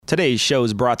Today's show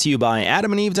is brought to you by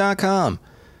AdamandEve.com.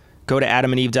 Go to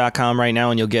AdamandEve.com right now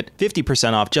and you'll get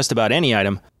 50% off just about any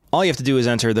item. All you have to do is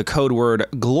enter the code word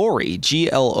GLORY,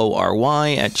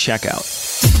 Glory, at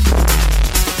checkout.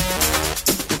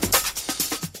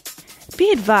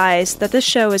 Be advised that this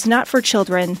show is not for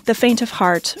children, the faint of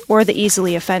heart, or the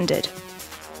easily offended.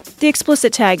 The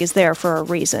explicit tag is there for a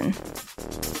reason.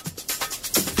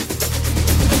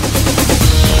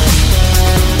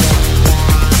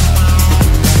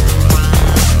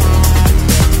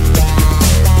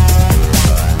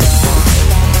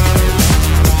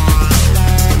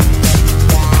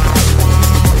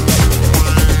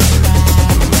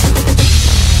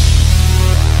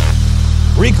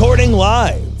 Recording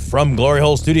live from Glory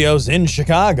Hole Studios in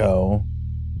Chicago,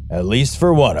 at least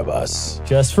for one of us.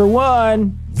 Just for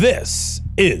one. This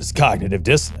is Cognitive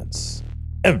Dissonance.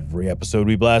 Every episode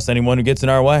we blast anyone who gets in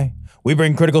our way. We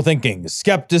bring critical thinking,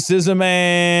 skepticism,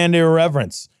 and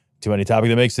irreverence to any topic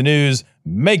that makes the news,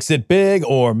 makes it big,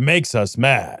 or makes us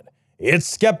mad. It's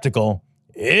skeptical,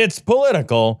 it's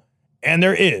political, and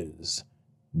there is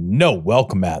no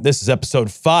welcome mat. This is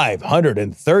episode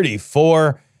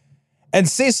 534. And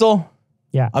Cecil,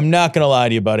 yeah, I'm not going to lie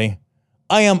to you, buddy.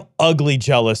 I am ugly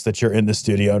jealous that you're in the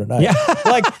studio tonight. Yeah.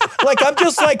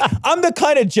 I'm the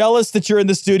kind of jealous that you're in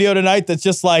the studio tonight that's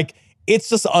just like, it's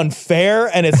just unfair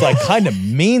and it's like kind of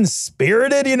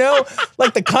mean-spirited, you know?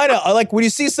 Like the kind of, like when you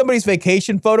see somebody's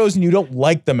vacation photos and you don't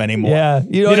like them anymore. Yeah.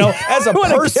 You know, as a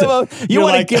person. You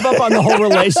want to give up on the whole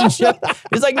relationship?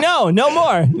 It's like, no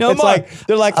more. It's like,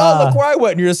 they're like, oh, look where I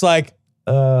went. And you're just like,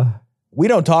 we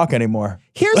don't talk anymore.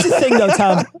 Here's the thing, though,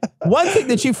 Tom. One thing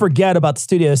that you forget about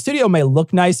the studio may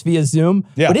look nice via Zoom,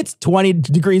 but it's 20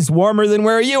 degrees warmer than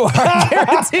where you are. I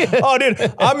guarantee it. Oh,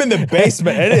 dude, I'm in the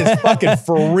basement. It is fucking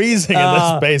freezing in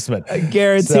this basement. I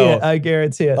guarantee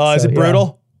it. Is it brutal?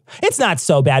 Yeah. It's not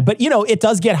so bad, but it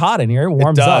does get hot in here. It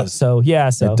warms up. So it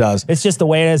does. It's just the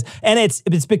way it is. And it's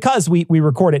because we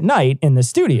record at night in the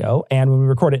studio, and when we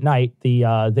record at night, they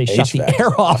shut the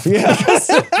air off. Yeah.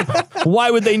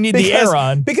 Why would they need the air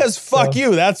on? Because fuck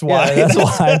you, that's why. Yeah, that's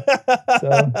why.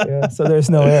 So there's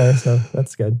no air, so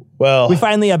that's good. Well, we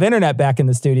finally have internet back in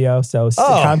the studio, so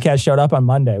Comcast showed up on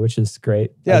Monday, which is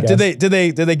great. Yeah, did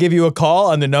they give you a call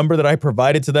on the number that I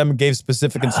provided to them and gave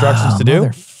specific instructions to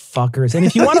do? Fuckers. And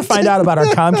if you want to find out about our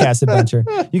Comcast adventure,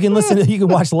 you can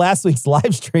watch last week's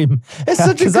live stream. It's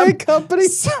such a great company.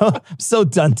 So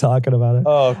done talking about it.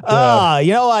 Oh, God.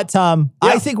 You know what, Tom?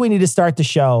 Yep. I think we need to start the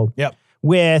show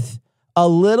with a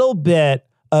little bit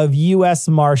of U.S.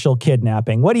 Marshal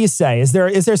kidnapping. What do you say? Is there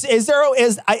a way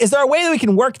that we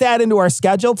can work that into our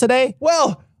schedule today?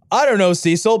 Well, I don't know,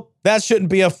 Cecil. That shouldn't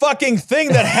be a fucking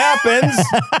thing that happens.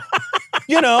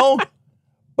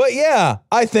 But yeah,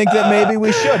 I think that maybe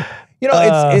we should.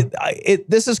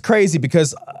 This is crazy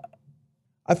because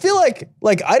I feel like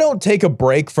I don't take a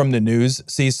break from the news,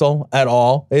 Cecil, at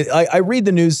all. I read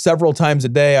the news several times a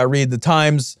day. I read the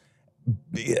Times,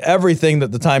 everything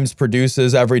that the Times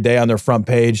produces every day on their front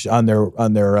page, on their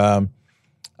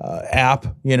app,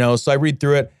 so I read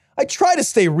through it. I try to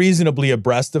stay reasonably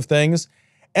abreast of things.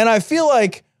 And I feel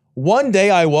like one day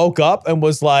I woke up and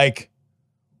was like,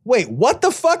 wait, what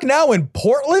the fuck now in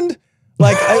Portland?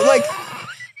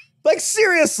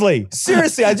 Seriously,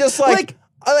 I just I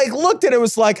looked at it,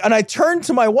 was like, and I turned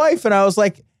to my wife and I was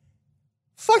like,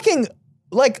 fucking,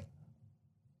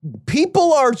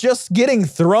 people are just getting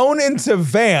thrown into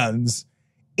vans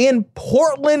in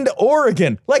Portland,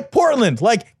 Oregon. Portland,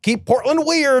 keep Portland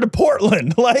weird,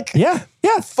 Portland. Yeah.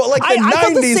 I thought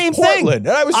the same Portland. Thing. And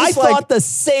I was just thought the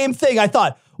same thing. I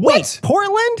thought, wait,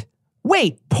 Portland?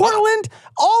 Wait, Portland?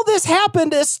 All this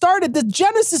happened, the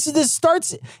genesis of this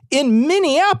starts in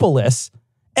Minneapolis,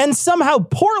 and somehow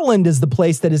Portland is the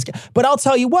place that is, but I'll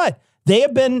tell you what,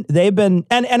 they've been,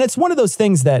 and it's one of those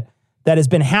things that has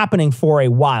been happening for a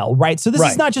while, right? So this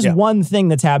is not just one thing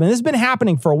that's happening. This has been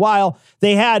happening for a while.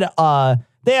 They had a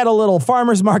little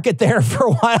farmer's market there for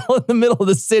a while in the middle of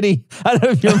the city. I don't know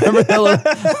if you remember the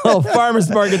little farmer's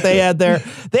market they had there.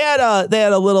 They had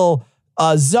a little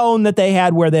zone that they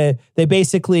had where they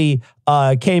basically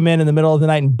came in the middle of the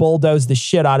night and bulldozed the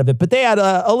shit out of it. But they had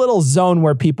a little zone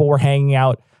where people were hanging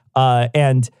out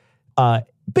and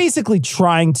basically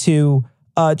trying to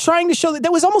show that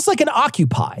was almost like an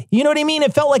Occupy. You know what I mean?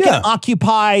 It felt like an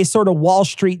Occupy sort of Wall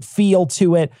Street feel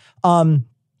to it. And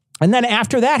then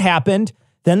after that happened,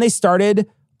 then they started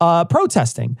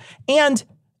protesting. And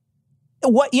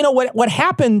what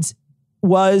happened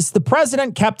was the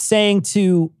president kept saying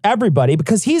to everybody,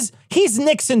 because he's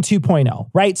Nixon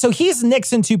 2.0, right? So he's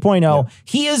Nixon 2.0. Yeah.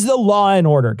 He is the law and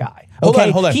order guy.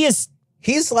 Okay? Hold on. He's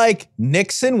like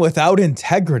Nixon without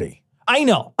integrity. I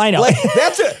know. Like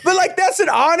that's an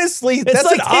honest like thing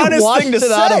to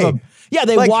say. Out of him. Yeah,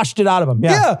 they washed it out of him.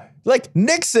 Yeah, like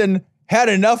Nixon had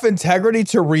enough integrity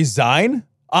to resign.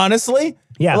 Honestly,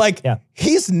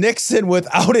 he's Nixon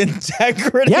without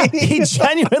integrity. Yeah, he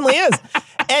genuinely is.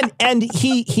 And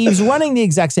he's running the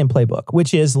exact same playbook,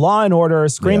 which is law and order,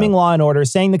 screaming law and order,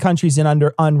 saying the country's in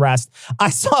unrest. I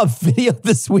saw a video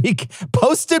this week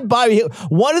posted by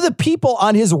one of the people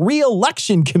on his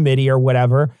re-election committee or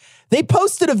whatever. They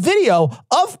posted a video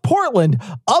of Portland,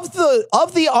 of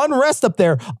the unrest up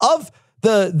there, of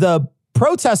the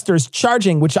protesters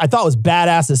charging, which I thought was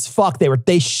badass as fuck.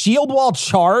 They shield wall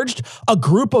charged a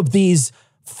group of these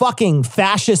fucking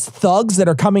fascist thugs that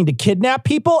are coming to kidnap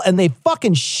people, and they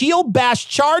fucking shield bash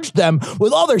charged them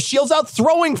with all their shields out,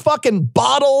 throwing fucking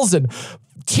bottles and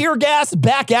tear gas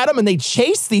back at them, and they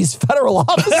chase these federal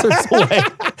officers away.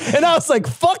 And I was like,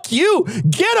 fuck you,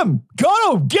 get him,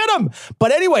 go, get him.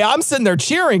 But anyway, I'm sitting there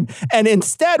cheering, and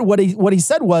instead what he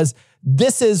said was,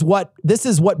 this is what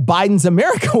Biden's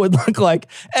America would look like.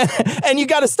 And you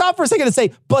got to stop for a second and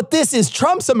say, but this is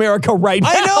Trump's America right now.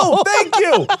 I know. Thank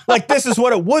you. Like, this is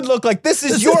what it would look like. This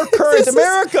is your current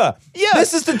America.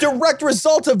 This is the direct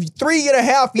result of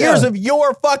 3.5 years of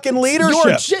your fucking leadership.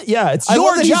 It's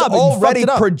your job. He's already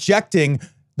projecting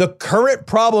the current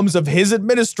problems of his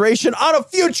administration on a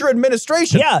future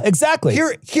administration. Yeah, exactly.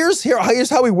 Here's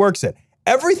how he works it.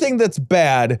 Everything that's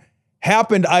bad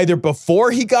happened either before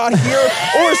he got here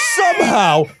or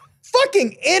somehow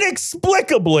fucking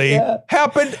inexplicably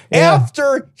happened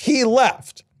after he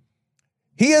left.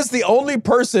 He is the only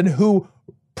person who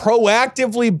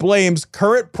proactively blames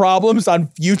current problems on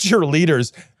future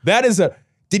leaders. That is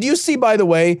did you see, by the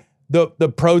way,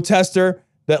 the protester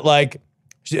that like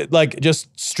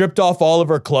just stripped off all of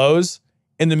her clothes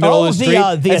in the middle of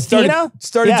the street and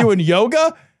started doing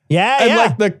yoga? Yeah. And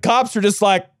like the cops were just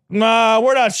like, nah,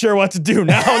 we're not sure what to do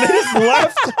now. And they just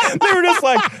left. They were just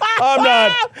like, I'm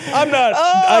not,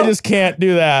 I just can't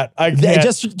do that. I can't.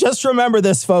 Just remember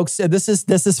this, folks. This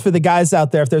is for the guys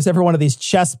out there. If there's ever one of these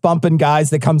chest bumping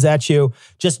guys that comes at you,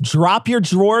 just drop your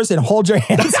drawers and hold your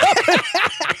hands up.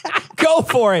 Go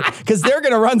for it, because they're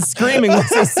going to run screaming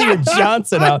once they see your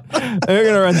Johnson out. They're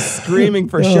going to run screaming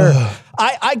for sure.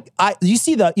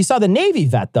 You saw the Navy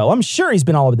vet, though. I'm sure he's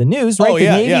been all over the news, right? Oh, the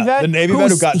Navy vet. The Navy vet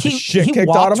who got the shit kicked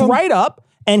out of him. He walked right up,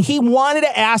 and he wanted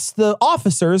to ask the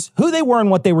officers who they were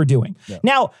and what they were doing. Yeah.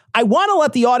 Now, I want to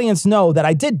let the audience know that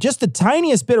I did just the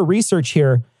tiniest bit of research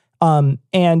here.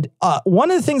 And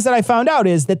one of the things that I found out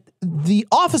is that the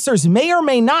officers may or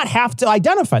may not have to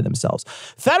identify themselves.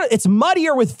 It's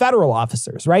muddier with federal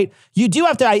officers, right? You do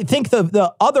have to, I think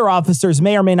the other officers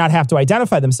may or may not have to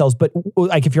identify themselves, but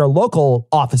like if you're a local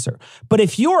officer. But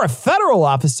if you're a federal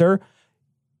officer,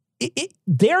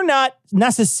 they're not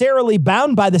necessarily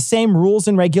bound by the same rules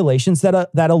and regulations that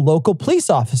a local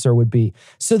police officer would be.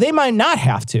 So they might not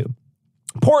have to.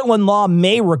 Portland law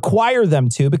may require them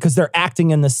to, because they're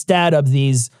acting in the stead of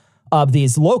these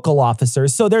local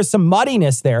officers. So there's some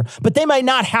muddiness there, but they might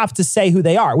not have to say who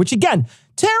they are, which again,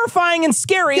 terrifying and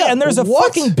scary. Yeah, and there's a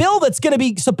fucking bill that's going to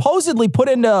be supposedly put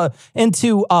into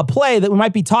play that we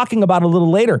might be talking about a little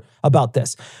later about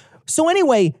this. So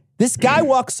anyway, this guy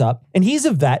walks up, and he's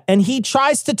a vet, and he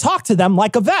tries to talk to them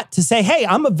like a vet, to say, hey,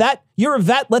 I'm a vet, you're a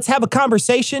vet, let's have a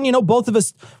conversation. You know, both of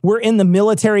us were in the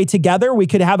military together, we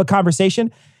could have a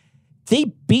conversation.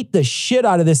 They beat the shit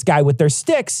out of this guy with their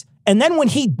sticks, and then when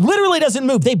he literally doesn't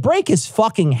move, they break his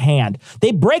fucking hand.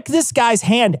 They break this guy's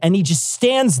hand, and he just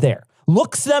stands there,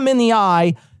 looks them in the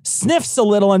eye, sniffs a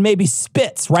little, and maybe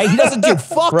spits, right? He doesn't do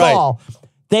fuck all.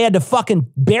 They had to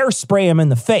fucking bear spray him in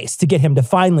the face to get him to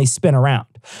finally spin around.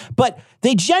 But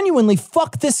they genuinely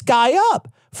fucked this guy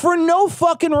up for no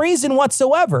fucking reason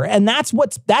whatsoever. And that's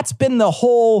been the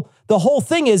whole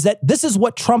thing, is that this is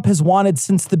what Trump has wanted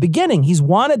since the beginning. He's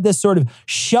wanted this sort of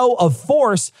show of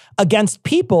force against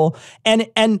people.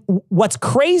 And what's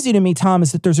crazy to me, Tom,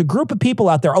 is that there's a group of people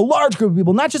out there, a large group of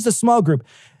people, not just a small group,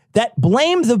 that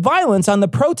blame the violence on the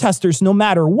protesters no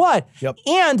matter what. Yep.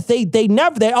 And they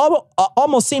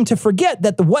almost seem to forget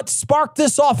that what sparked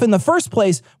this off in the first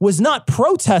place was not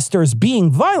protesters being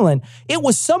violent. It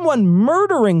was someone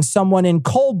murdering someone in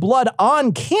cold blood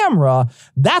on camera.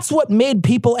 That's what made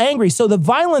people angry. So the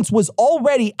violence was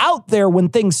already out there when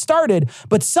things started,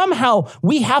 but somehow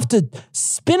we have to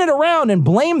spin it around and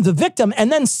blame the victim,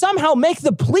 and then somehow make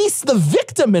the police the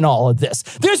victim in all of this.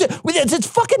 It's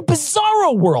fucking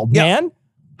bizarro world. Man,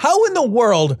 how in the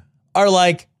world are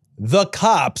like the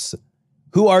cops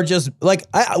who are just like,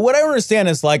 what I understand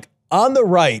is like on the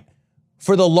right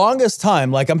for the longest time,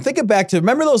 like I'm thinking back to,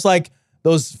 remember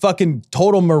those fucking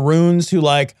total maroons who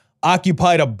like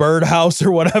occupied a birdhouse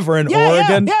or whatever in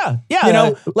Oregon. Yeah. You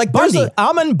know, like Bundy, there's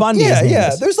Ammon Bundy.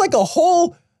 yeah. There's like a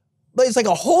whole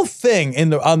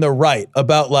thing on the right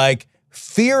about like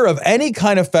fear of any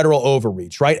kind of federal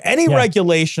overreach, right? Any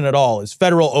regulation at all is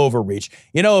federal overreach.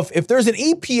 You know, if there's an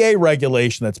EPA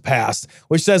regulation that's passed,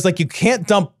 which says like you can't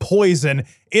dump poison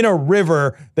in a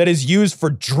river that is used for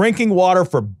drinking water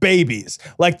for babies.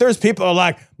 Like there's people who are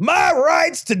like, my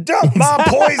rights to dump my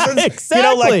poisons. Exactly. You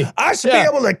know, like I should be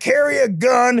able to carry a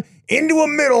gun into a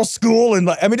middle school. And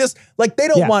like, I mean, just like they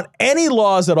don't want any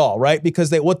laws at all, right?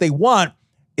 Because what they want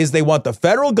is they want the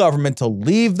federal government to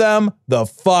leave them the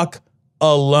fuck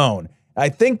alone. I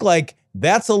think like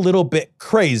that's a little bit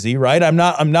crazy, right? I'm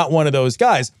not one of those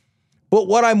guys. But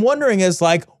what I'm wondering is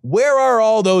like, where are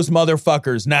all those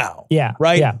motherfuckers now? Yeah.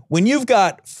 Right? Yeah. When you've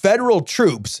got federal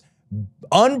troops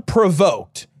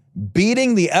unprovoked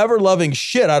beating the ever-loving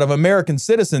shit out of American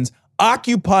citizens,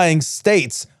 occupying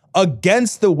states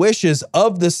against the wishes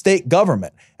of the state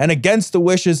government and against the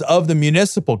wishes of the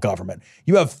municipal government.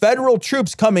 You have federal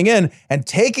troops coming in and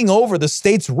taking over the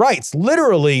state's rights,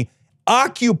 literally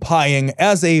occupying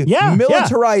as a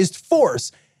militarized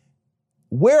force.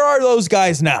 Where are those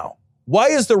guys now? Why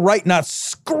is the right not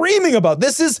screaming about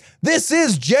this? This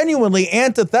is genuinely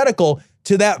antithetical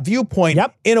to that viewpoint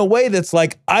in a way that's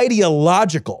like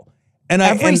ideological. And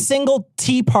every single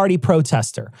Tea Party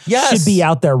protester should be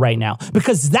out there right now,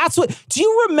 because that's what. Do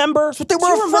you remember? That's what they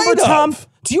were afraid of. Tom?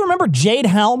 Do you remember Jade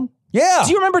Helm? Yeah.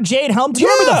 Do you remember Jade Helm? Do you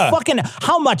remember the fucking,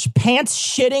 how much pants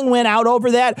shitting went out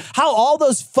over that? How all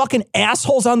those fucking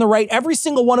assholes on the right, every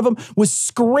single one of them was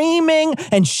screaming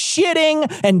and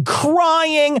shitting and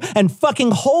crying and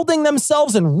fucking holding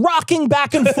themselves and rocking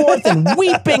back and forth and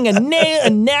weeping and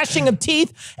gnashing of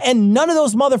teeth. And none of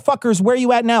those motherfuckers, where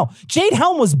you at now? Jade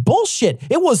Helm was bullshit.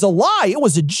 It was a lie. It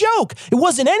was a joke. It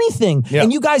wasn't anything. Yeah.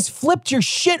 And you guys flipped your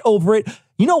shit over it.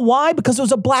 You know why? Because it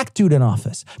was a black dude in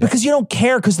office. Because you don't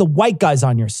care because the white guy's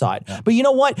on your side. Yeah. But you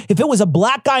know what? If it was a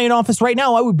black guy in office right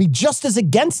now, I would be just as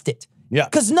against it. Yeah.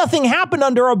 Because nothing happened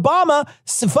under Obama.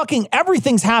 So fucking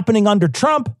everything's happening under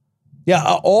Trump.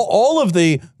 Yeah. All of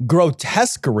the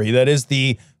grotesquerie that is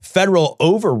the federal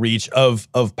overreach of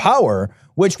power,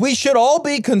 which we should all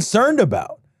be concerned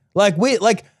about. Like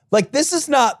this is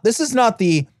not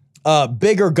the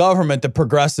bigger government that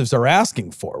progressives are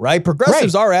asking for, right?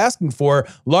 Progressives are asking for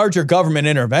larger government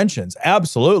interventions.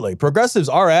 Absolutely. Progressives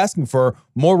are asking for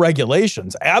more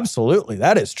regulations. Absolutely.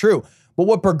 That is true. But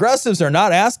what progressives are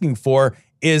not asking for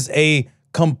is a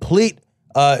complete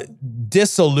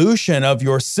dissolution of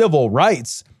your civil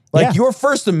rights. Like your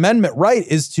First Amendment right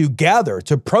is to gather,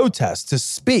 to protest, to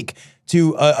speak,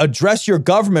 to address your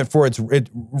government for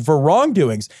for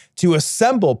wrongdoings, to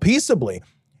assemble peaceably.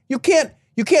 You can't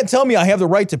tell me I have the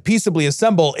right to peaceably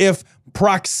assemble if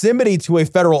proximity to a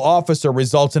federal officer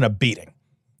results in a beating.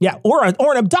 Yeah, or an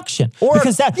abduction.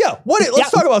 Let's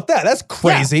talk about that. That's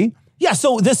crazy. Yeah,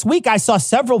 so this week I saw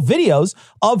several videos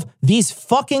of these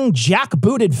fucking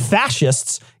jackbooted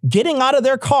fascists getting out of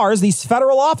their cars, these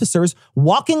federal officers,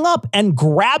 walking up and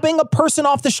grabbing a person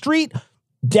off the street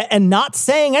and not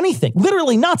saying anything,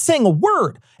 literally not saying a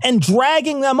word, and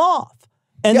dragging them off.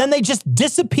 And then they just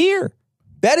disappear.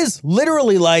 That is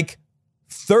literally like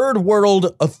third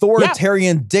world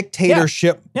authoritarian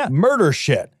dictatorship murder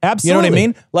shit. Absolutely. You know what I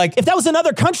mean? Like if that was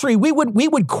another country, we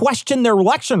would question their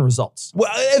election results. Well,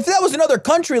 if that was another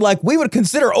country, like we would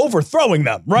consider overthrowing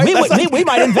them, right? We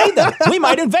might invade them. We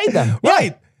might invade them.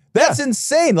 Right. That's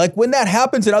insane. Like when that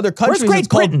happens in other countries, it's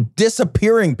called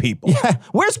disappearing people. Yeah.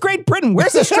 Where's Great Britain?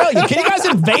 Where's Australia? Can you guys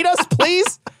invade us,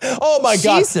 please? Oh my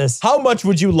God. Jesus. How much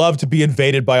would you love to be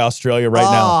invaded by Australia right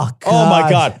now? God. Oh my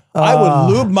God. I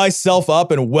would lube myself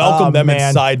up and welcome them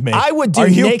inside me. I would do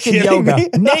naked yoga.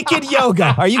 Naked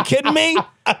yoga. Are you kidding me?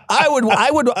 I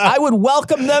would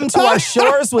welcome them to our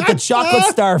shores with the chocolate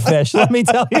starfish. Let me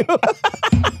tell you.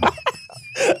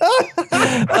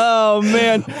 Oh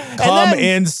man. Come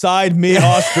inside me,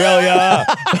 Australia.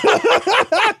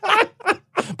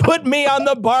 Put me on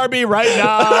the Barbie right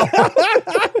now.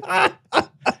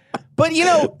 But you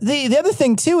know, the other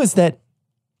thing too is that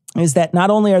not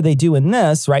only are they doing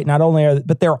this, right?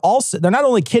 But they're not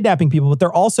only kidnapping people, but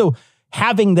they're also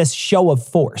having this show of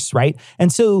force, right?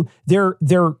 And so they're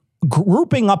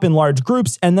grouping up in large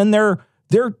groups, and then they're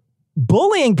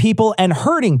bullying people and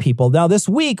hurting people. Now, this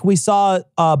week, we saw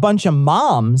a bunch of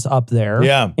moms up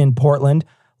there in Portland,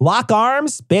 lock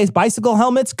arms, bicycle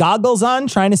helmets, goggles on,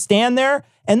 trying to stand there,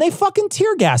 and they fucking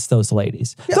tear gas those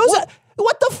ladies.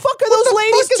 What the fuck are those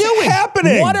ladies fuck is doing?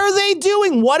 happening? What are they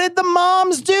doing? What did the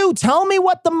moms do? Tell me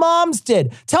what the moms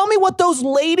did. Tell me what those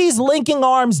ladies linking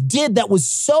arms did that was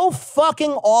so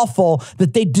fucking awful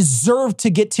that they deserve to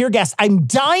get tear gassed. I'm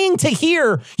dying to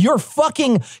hear your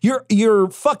fucking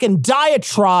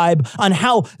diatribe on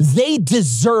how they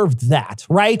deserved that,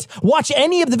 right? Watch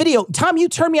any of the video. Tom, you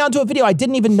turned me on to a video I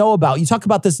didn't even know about. You talk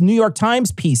about this New York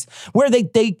Times piece where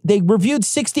they reviewed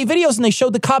 60 videos and they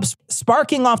showed the cops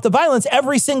sparking off the violence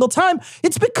every single time.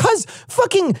 It's because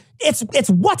fucking it's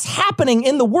what's happening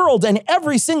in the world and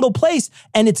every single place,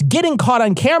 and it's getting caught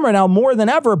on camera now more than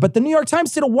ever. But the New York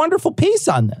Times did a wonderful piece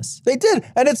on this. They did.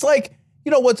 And it's like,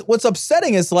 you know, what's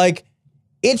upsetting is like,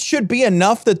 it should be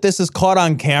enough that this is caught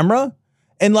on camera.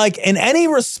 And like in any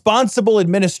responsible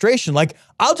administration, like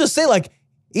I'll just say like,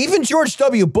 even George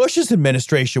W. Bush's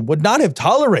administration would not have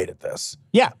tolerated this.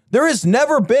 Yeah. There has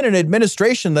never been an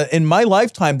administration that in my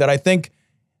lifetime that I think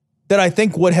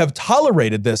would have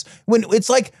tolerated this. When it's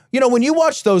like, you know, when you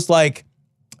watch those, like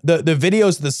the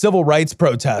videos of the civil rights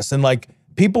protests and like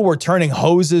people were turning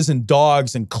hoses and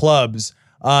dogs and clubs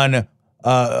on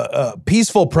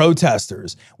peaceful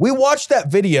protesters. We watched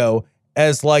that video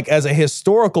as a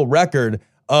historical record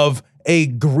of a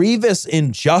grievous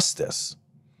injustice.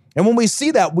 And when we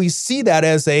see that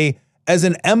as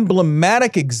an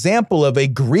emblematic example of a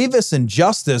grievous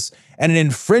injustice and an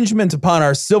infringement upon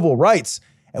our civil rights.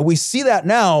 And we see that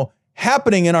now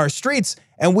happening in our streets.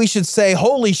 And we should say,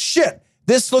 holy shit,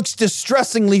 this looks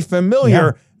distressingly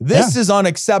familiar. Yeah. This is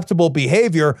unacceptable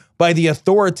behavior by the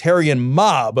authoritarian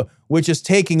mob, which is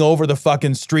taking over the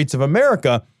fucking streets of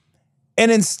America.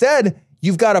 And instead,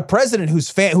 you've got a president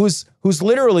who's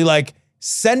literally like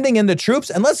sending in the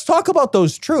troops. And let's talk about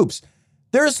those troops.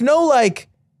 There's no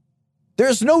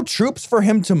troops for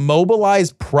him to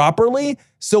mobilize properly.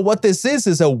 So what this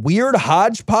is a weird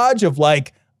hodgepodge of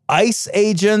like ICE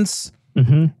agents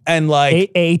and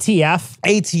like ATF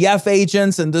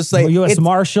agents and just like U.S.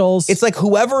 Marshals. It's like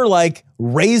whoever like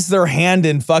raised their hand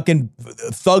in fucking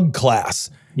thug class.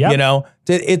 Yep. You know,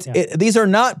 these are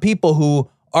not people who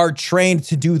are trained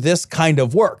to do this kind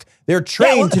of work. They're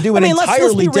trained to do an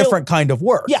entirely different kind of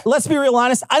work. Yeah, let's be real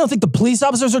honest. I don't think the police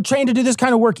officers are trained to do this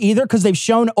kind of work either, because they've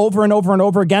shown over and over and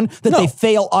over again that they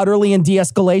fail utterly in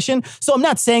de-escalation. So I'm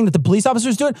not saying that the police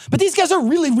officers do it, but these guys are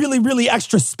really, really, really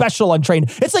extra special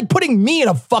untrained. It's like putting me in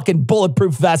a fucking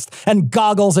bulletproof vest and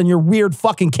goggles and your weird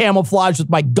fucking camouflage with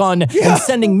my gun and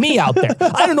sending me out there.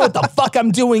 I don't know what the fuck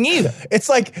I'm doing either. It's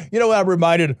like, you know what I'm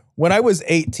reminded? When I was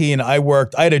 18, I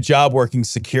had a job working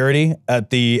security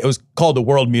at it was called the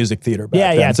World Music Theater back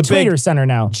then. Yeah, it's a Trader big Center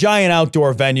now. Giant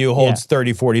outdoor venue, holds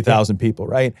 30, 40,000 people,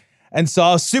 right? And so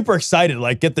I was super excited to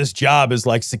like get this job as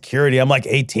like security. I'm like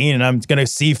 18 and I'm going to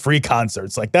see free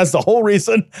concerts. Like that's the whole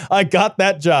reason I got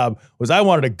that job, was I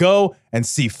wanted to go and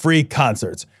see free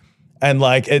concerts. And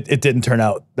like, it didn't turn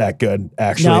out that good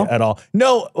actually at all.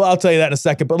 No, well, I'll tell you that in a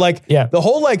second. But like the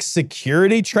whole like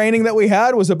security training that we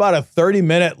had was about a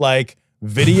 30-minute like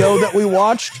video that we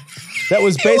watched. That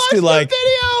was basically like,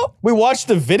 we watched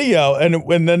the video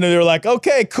and then they were like,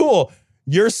 okay, cool.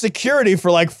 You're security for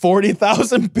like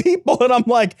 40,000 people. And I'm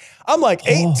like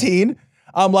 18.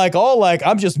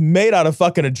 I'm just made out of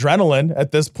fucking adrenaline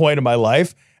at this point in my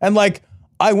life. And like,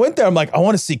 I went there, I'm like, I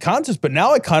want to see concerts, but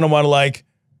now I kind of want to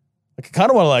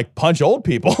punch old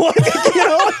people. Like, you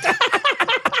know,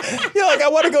 like I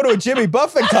want to go to a Jimmy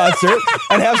Buffett concert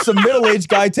and have some middle-aged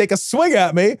guy take a swing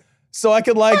at me so I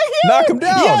could like knock him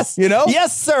down. Yes, you know?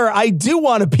 Yes, sir. I do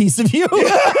want a piece of you.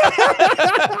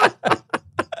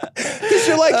 Because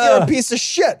you're a piece of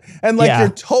shit and like you're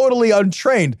totally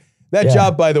untrained. That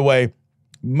job, by the way,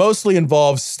 mostly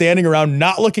involves standing around,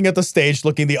 not looking at the stage,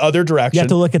 looking the other direction. You have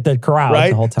to look at the crowd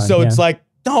the whole time. So it's like,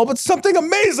 no, but something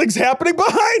amazing's happening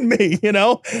behind me, you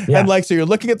know? Yeah. And like, so you're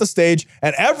looking at the stage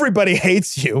and everybody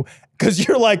hates you because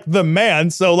you're like the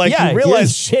man. So like you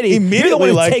realize shitty. immediately you're the one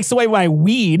who like takes away my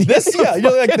weed.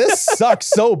 You're like, this sucks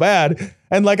so bad.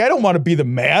 And like, I don't want to be the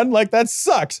man. Like that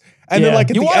sucks. And then like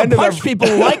at you the end want to of punch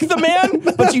people like the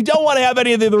man, but you don't want to have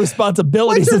any of the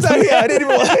responsibilities. I didn't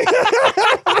even like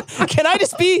Can I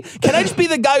just be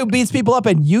the guy who beats people up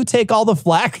and you take all the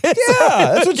flack? Yeah,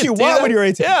 that's what you want when you're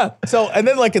 18. Yeah. So, and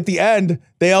then like at the end,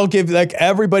 they all give like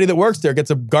everybody that works there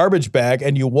gets a garbage bag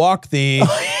and you walk the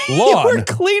lawn. You're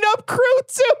cleanup crew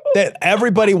too. That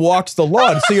everybody walks the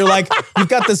lawn. So you're like, you've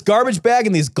got this garbage bag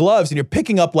and these gloves and you're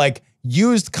picking up like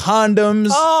used condoms.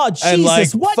 Oh, Jesus. And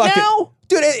like what fucking, now?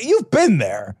 Dude, you've been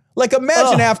there. Like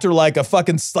imagine after like a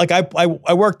fucking, like I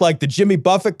worked like the Jimmy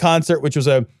Buffett concert, which was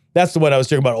that's the one I was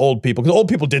talking about old people. Because old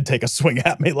people did take a swing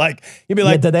at me. Like, you'd be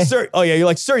like, did they? sir, you're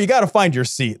like, sir, you got to find your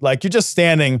seat. Like, you're just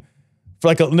standing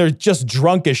and they're just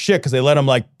drunk as shit because they let them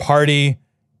like party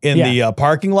in the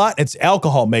parking lot. It's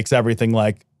alcohol makes everything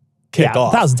like kick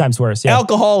off. 1,000 times worse. Yeah.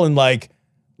 Alcohol and like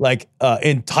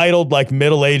entitled like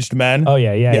middle-aged men. Oh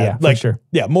yeah, like, for sure.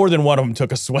 Yeah, more than one of them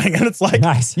took a swing, and it's like,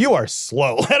 nice. You are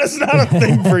slow. That is not a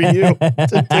thing for you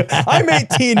to do. I'm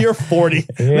 18, you're 40.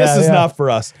 This is not for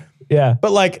us. Yeah.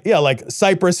 But like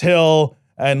Cypress Hill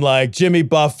and like Jimmy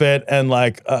Buffett and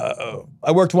like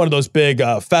I worked one of those big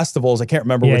festivals. I can't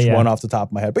remember which one off the top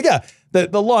of my head. But yeah,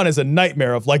 the lawn is a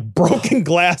nightmare of like broken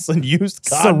glass and used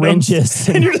condoms. Syringes.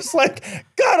 And you're just like,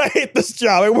 God, I hate this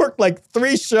job. I worked like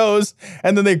 3 shows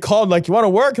and then they called like, you want to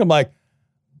work? And I'm like,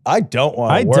 I don't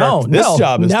want to work. This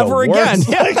job is never the again. worst.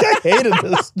 Like, I hated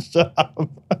this job.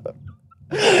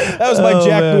 That was my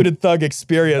jackbooted thug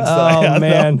experience. Oh,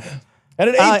 man. And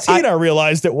at 18, I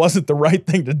realized it wasn't the right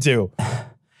thing to do.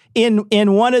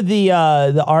 In one of the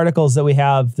articles that we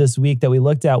have this week that we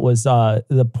looked at was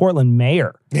the Portland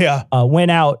mayor. Yeah. Went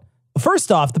out.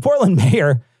 First off, the Portland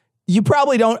mayor, you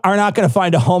probably are not going to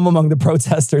find a home among the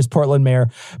protesters, Portland mayor.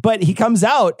 But he comes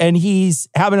out and he's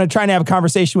trying to have a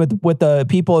conversation with the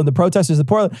people and the protesters of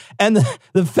Portland. And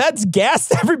the feds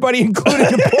gassed everybody, including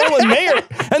the Portland mayor.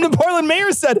 And the Portland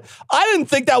mayor said, I didn't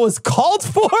think that was called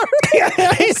for.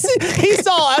 he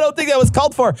saw, I don't think that was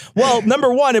called for. Well,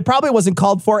 number one, it probably wasn't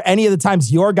called for any of the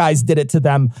times your guys did it to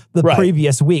them the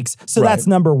previous weeks. So that's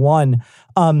number one.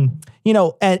 You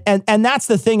know, and that's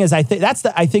the thing is I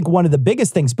think one of the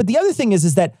biggest things. But the other thing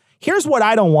is that here's what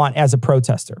I don't want as a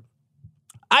protester.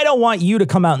 I don't want you to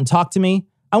come out and talk to me.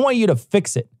 I want you to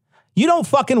fix it. You don't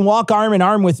fucking walk arm in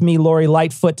arm with me, Lori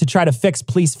Lightfoot, to try to fix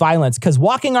police violence, because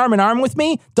walking arm in arm with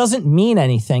me doesn't mean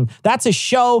anything. That's a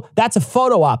show. That's a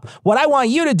photo op. What I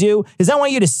want you to do is I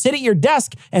want you to sit at your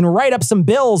desk and write up some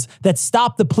bills that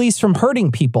stop the police from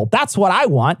hurting people. That's what I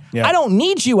want. Yeah. I don't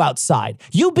need you outside.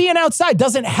 You being outside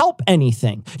doesn't help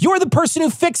anything. You're the person who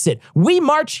fixes it. We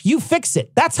march, you fix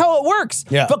it. That's how it works.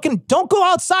 Yeah. Fucking don't go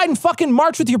outside and fucking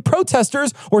march with your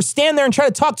protesters or stand there and try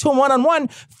to talk to them one-on-one.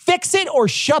 Fix it or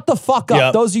shut the fuck up.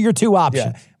 Yep. Those are your two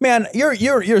options. Yeah. Man,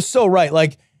 you're so right.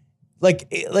 Like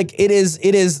it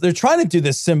is, they're trying to do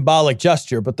this symbolic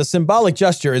gesture, but the symbolic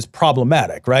gesture is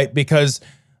problematic, right? Because,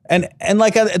 and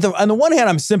like on the one hand,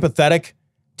 I'm sympathetic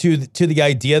to the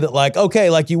idea that like,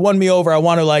 okay, like you won me over. I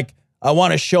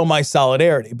want to show my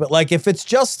solidarity. But like, if it's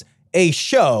just a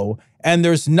show and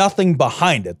there's nothing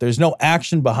behind it, there's no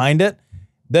action behind it,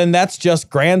 then that's just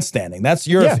grandstanding. That's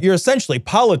you're essentially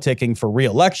politicking for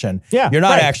re-election. Yeah, you're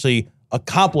not actually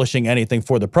accomplishing anything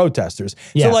for the protesters.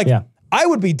 Yeah, so like, I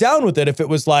would be down with it if it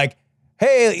was like,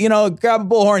 hey, you know, grab a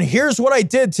bullhorn. Here's what I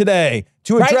did today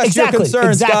to address your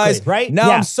concerns, guys. Right?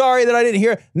 Now I'm sorry that I didn't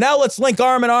hear. Now let's link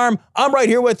arm in arm. I'm right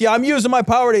here with you. I'm using my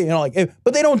power to, you know, like,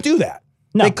 but they don't do that.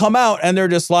 No. They come out and they're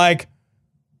just like,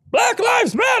 Black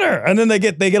Lives Matter. And then they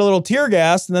get a little tear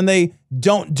gas and then they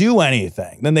don't do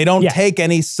anything. Then they don't take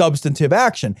any substantive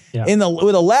action. Yeah.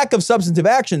 With a lack of substantive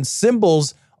action,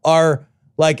 symbols are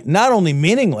like not only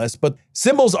meaningless, but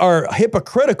symbols are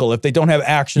hypocritical if they don't have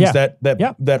actions that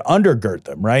undergird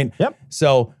them, right? Yep.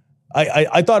 So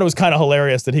I thought it was kind of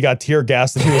hilarious that he got tear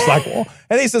gassed and he was like, well,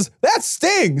 and he says, that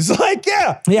stings. Like,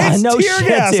 it's no tear shit,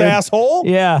 gas, dude. asshole.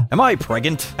 Yeah. Am I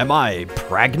pregnant? Am I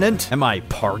pregnant? Am I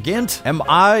pargant? Am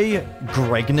I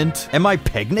gregnant? Am I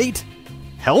pegnate?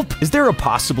 Help? Is there a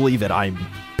possibility that I'm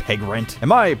pegrant?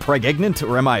 Am I pregnant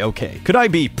or am I okay? Could I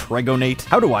be pregonate?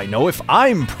 How do I know if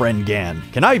I'm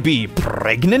prengan? Can I be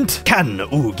pregnant? Can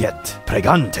you get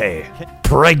pregante?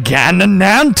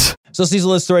 Preganant? So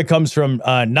Cecil's story comes from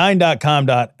 9.com.au.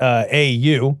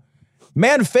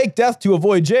 Man faked death to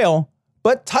avoid jail,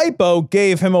 but typo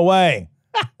gave him away.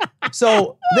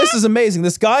 So this is amazing.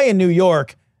 This guy in New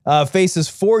York faces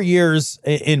 4 years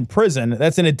in prison.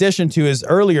 That's in addition to his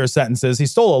earlier sentences. He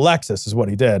stole a Lexus is what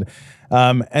he did.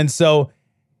 And so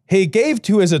he gave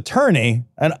to his attorney,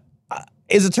 and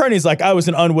his attorney's like, I was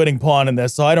an unwitting pawn in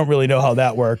this, so I don't really know how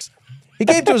that works. He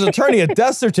gave to his attorney a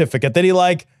death certificate that he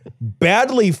like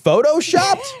badly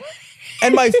photoshopped.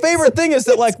 And my favorite thing is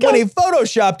that like when he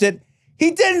photoshopped it, he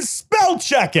didn't spell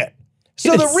check it.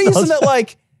 So the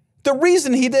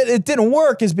reason it didn't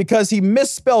work is because he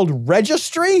misspelled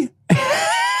registry.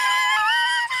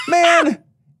 Man,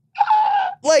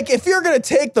 like if you're going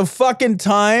to take the fucking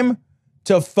time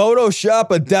to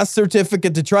Photoshop a death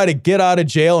certificate to try to get out of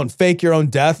jail and fake your own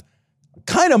death,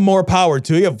 kind of more power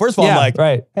to you. First of all, I'm like,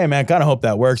 hey man, kind of hope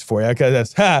that works for you.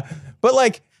 Because but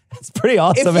like, it's pretty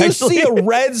awesome. If you see a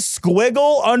red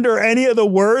squiggle under any of the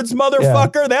words,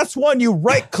 motherfucker, that's one you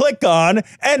right click on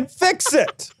and fix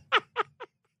it.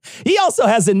 He also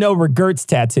has a no regrets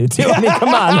tattoo too. I mean, come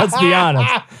on, let's be honest.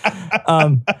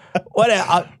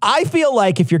 I feel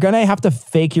like if you're going to have to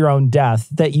fake your own death,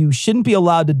 that you shouldn't be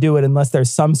allowed to do it unless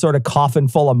there's some sort of coffin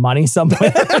full of money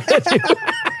somewhere.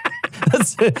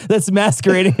 That's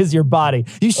masquerading as your body.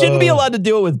 You shouldn't be allowed to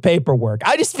do it with paperwork.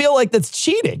 I just feel like that's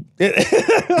cheating.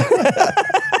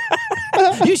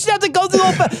 You should have to go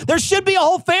through there should be a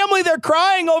whole family there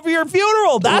crying over your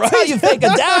funeral. That's how you fake a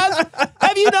death.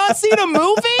 Have you not seen a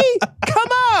movie? Come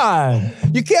on.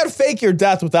 You can't fake your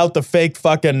death without the fake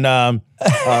fucking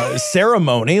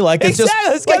ceremony. Like it's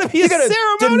exactly. just It's gotta be a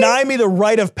ceremony. Deny me the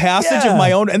rite of passage of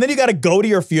my own, and then you got to go to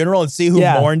your funeral and see who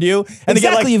mourned you, and they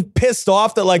get like pissed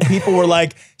off that like people were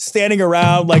like standing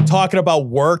around like talking about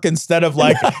work instead of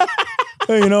like.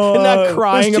 You know, not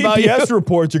crying about GPS you.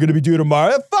 reports are going to be due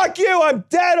tomorrow. Fuck you! I'm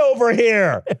dead over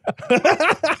here.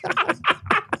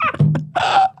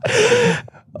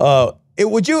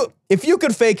 If you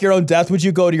could fake your own death, would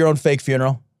you go to your own fake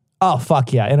funeral? Oh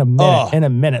fuck yeah! In a minute. In a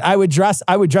minute, I would dress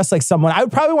like someone. I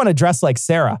would probably want to dress like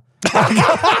Sarah.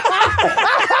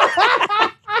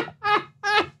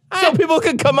 So people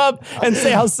could come up and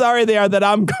say how sorry they are that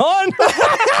I'm gone.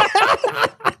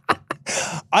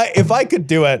 If I could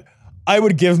do it, I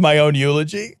would give my own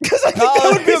eulogy because I think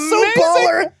that would be so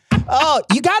baller. Oh,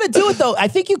 you got to do it though. I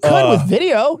think you could with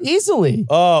video easily.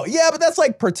 Oh yeah, but that's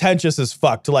like pretentious as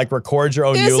fuck to like record your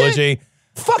own eulogy.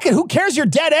 Fuck it, who cares? You're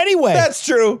dead anyway. That's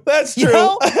true. That's true. You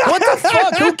know? What the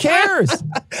fuck? Who cares?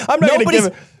 I'm not going to give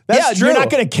it. That's true. You're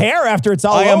not going to care after it's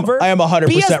all over. I am 100%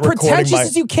 Be as recording pretentious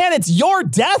as you can. It's your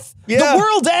death. Yeah. The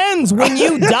world ends when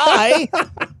you die.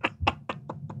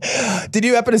 Did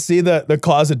you happen to see the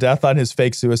cause of death on his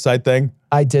fake suicide thing?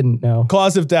 I didn't know.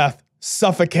 Cause of death,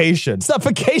 suffocation.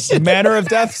 Suffocation. Manner of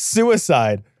death,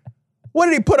 suicide. What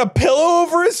did he put a pillow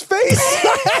over his face?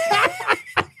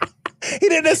 He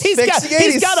didn't asphyxiate.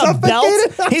 He's got a belt.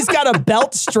 He's got a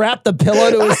belt strapped the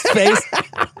pillow to his face.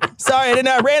 Sorry,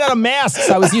 I ran out of masks.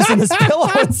 I was using this pillow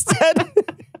instead.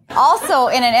 Also,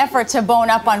 in an effort to bone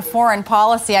up on foreign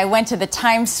policy, I went to the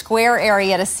Times Square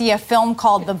area to see a film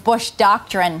called The Bush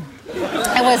Doctrine.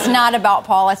 It was not about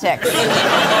politics.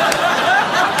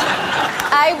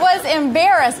 I was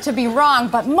embarrassed to be wrong,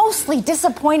 but mostly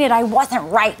disappointed I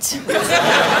wasn't right.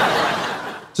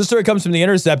 This story comes from The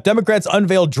Intercept. Democrats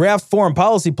unveil draft foreign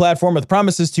policy platform with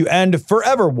promises to end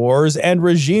forever wars and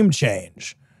regime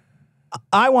change.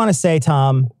 I want to say,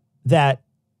 Tom, that,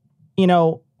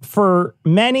 for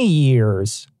many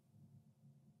years,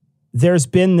 there's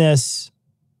been this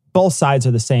both sides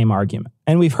are the same argument.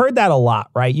 And we've heard that a lot,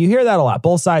 right? You hear that a lot.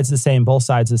 Both sides the same, both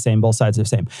sides the same, both sides are the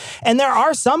same. And there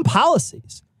are some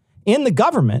policies in the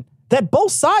government that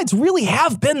both sides really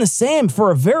have been the same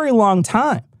for a very long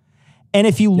time. And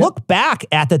if you look back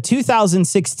at the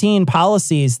 2016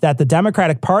 policies that the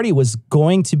Democratic Party was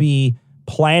going to be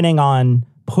planning on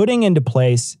putting into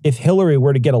place if Hillary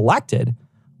were to get elected,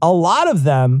 a lot of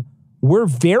them were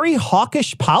very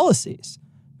hawkish policies.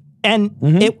 And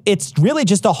it's really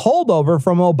just a holdover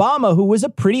from Obama, who was a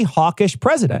pretty hawkish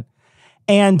president.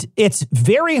 And it's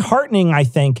very heartening, I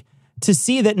think, to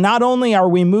see that not only are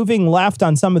we moving left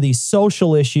on some of these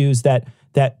social issues that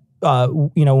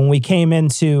when we came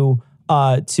into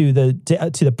to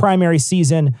the primary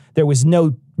season, there was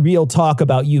no real talk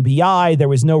about UBI. There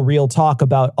was no real talk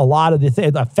about a lot of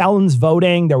the felons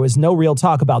voting. There was no real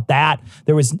talk about that.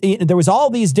 There was all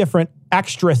these different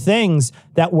extra things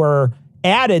that were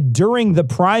added during the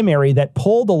primary that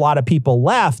pulled a lot of people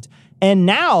left. And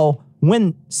now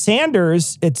when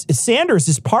Sanders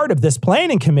is part of this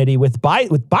planning committee with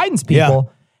Biden's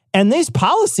people, and these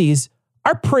policies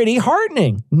are pretty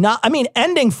heartening.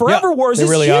 Ending forever wars is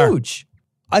really huge.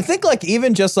 I think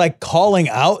even just calling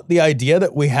out the idea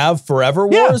that we have forever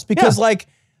wars, because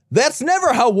that's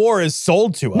never how war is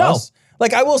sold to us.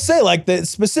 I will say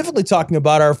specifically talking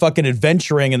about our fucking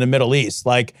adventuring in the Middle East,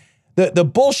 the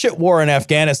bullshit war in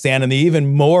Afghanistan and the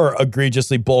even more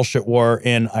egregiously bullshit war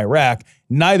in Iraq,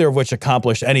 neither of which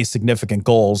accomplished any significant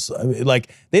goals.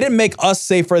 They didn't make us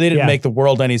safer. They didn't make the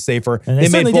world any safer. And they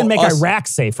certainly didn't make Iraq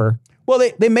safer. Well,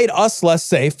 they made us less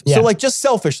safe. Yeah. So just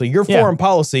selfishly, your foreign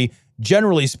policy,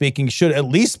 generally speaking, should at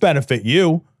least benefit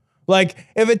you.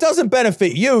 If it doesn't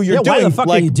benefit you, you're doing... Why the fuck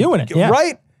are you doing it? Yeah.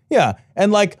 Right? Yeah.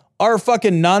 And our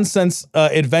fucking nonsense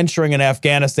adventuring in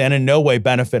Afghanistan in no way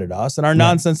benefited us. And our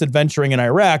nonsense adventuring in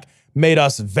Iraq made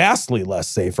us vastly less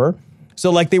safer.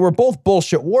 So they were both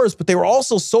bullshit wars, but they were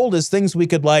also sold as things we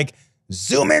could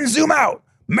zoom in, zoom out.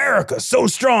 America, so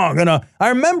strong. And I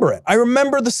remember it. I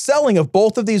remember the selling of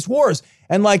both of these wars.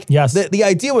 And the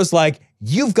idea was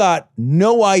you've got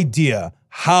no idea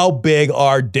how big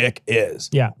our dick is.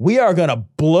 Yeah. We are going to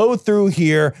blow through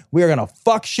here. We are going to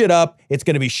fuck shit up. It's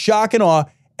going to be shock and awe.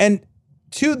 And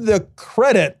to the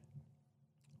credit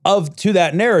to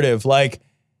that narrative, like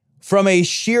from a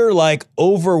sheer like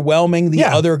overwhelming the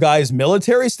other guy's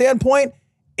military standpoint,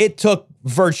 it took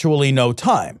virtually no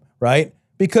time, right?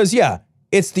 Because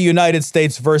it's the United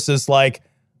States versus like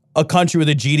a country with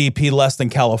a GDP less than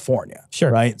California.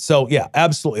 Sure. Right? So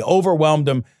absolutely overwhelmed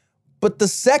them. But the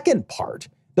second part,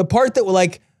 the part that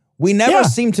like we never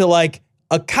seem to like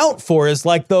account for is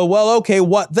like the, well, okay,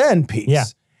 what then piece. Yeah.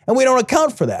 And we don't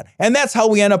account for that. And that's how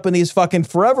we end up in these fucking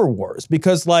forever wars.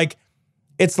 Because like,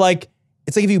 it's like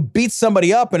if you beat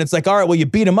somebody up and it's like, all right, well, you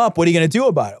beat him up. What are you going to do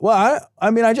about it? Well,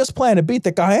 I just plan to beat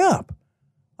the guy up.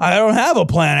 I don't have a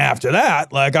plan after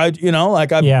that. Like I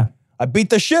beat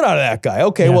the shit out of that guy.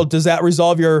 Okay, well, does that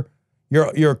resolve your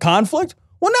conflict?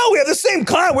 Well, no, we have the same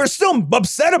We're still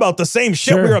upset about the same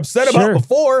shit we were upset about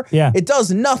before. Yeah. It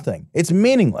does nothing. It's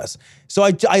meaningless. So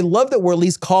I love that we're at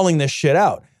least calling this shit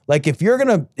out. Like if you're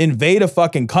going to invade a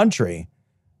fucking country,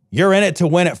 you're in it to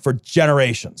win it for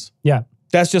generations. Yeah.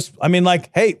 That's just, I mean,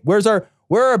 like, hey, where are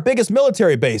our biggest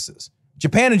military bases?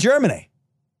 Japan and Germany.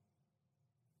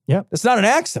 Yeah. It's not an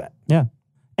accident. Yeah.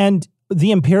 And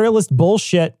the imperialist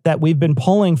bullshit that we've been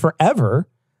pulling forever,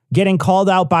 getting called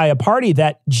out by a party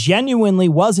that genuinely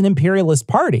was an imperialist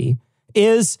party,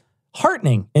 is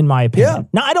heartening, in my opinion.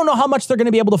 Yeah. Now, I don't know how much they're going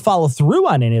to be able to follow through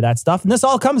on any of that stuff. And this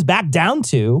all comes back down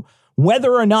to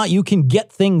whether or not you can get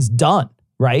things done,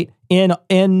 right?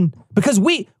 Because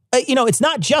it's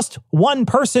not just one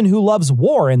person who loves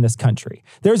war in this country.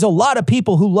 There's a lot of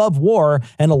people who love war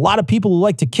and a lot of people who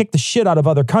like to kick the shit out of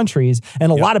other countries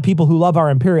and a lot of people who love our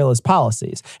imperialist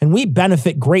policies. And we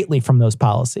benefit greatly from those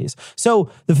policies.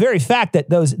 So the very fact that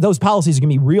those policies are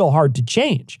going to be real hard to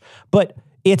change, but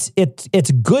it's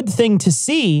a good thing to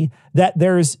see that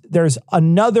there's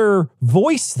another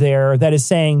voice there that is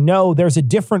saying, no, there's a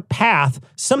different path,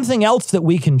 something else that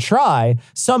we can try,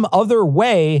 some other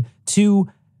way to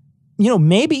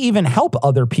maybe even help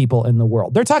other people in the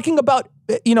world. They're talking about,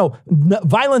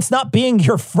 violence not being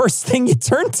your first thing you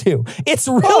turn to. It's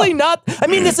really not. I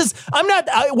mean,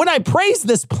 when I praise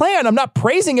this plan, I'm not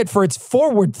praising it for its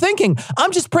forward thinking.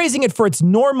 I'm just praising it for its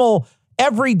normal,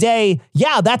 everyday,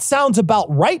 that sounds about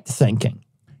right thinking.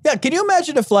 Yeah. Can you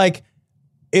imagine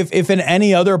if in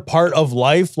any other part of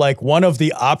life, like one of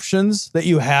the options that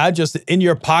you had just in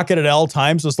your pocket at all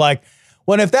times was like,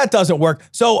 well, if that doesn't work.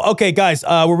 So, okay, guys,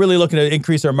 we're really looking to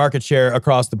increase our market share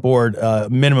across the board,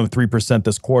 minimum 3%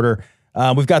 this quarter.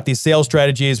 We've got these sales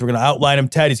strategies. We're going to outline them.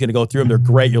 Ted, he's going to go through them. They're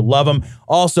great. You'll love them.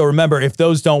 Also, remember, if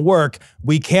those don't work,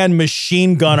 we can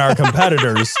machine gun our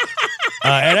competitors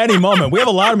at any moment. We have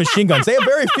a lot of machine guns. They have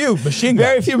very few machine guns.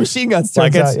 Very few machine guns,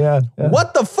 turns out, yeah.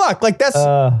 What the fuck? Like that's,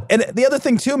 and the other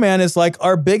thing too, man, is like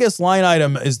our biggest line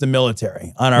item is the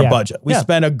military on our budget. We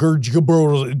spend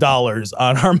 $1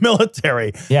 on our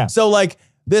military. Yeah. So like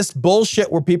this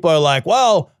bullshit where people are like,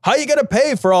 well, how are you going to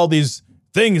pay for all these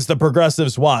things the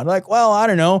progressives want? Like, well, I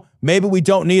don't know. Maybe we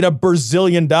don't need $1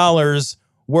 bazillion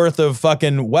worth of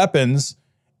fucking weapons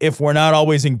if we're not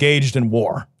always engaged in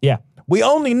war. Yeah. We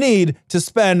only need to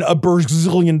spend $1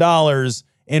 bazillion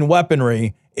in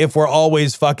weaponry if we're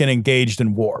always fucking engaged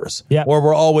in wars. Yeah. Or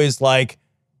we're always like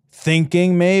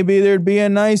thinking maybe there'd be a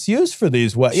nice use for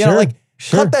these weapons.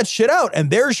 Cut that shit out.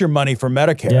 And there's your money for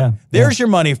Medicare. Yeah. There's your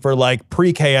money for like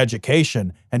pre-K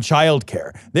education and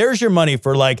childcare. There's your money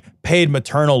for like paid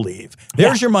maternal leave.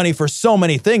 There's your money for so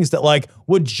many things that like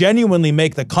would genuinely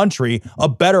make the country a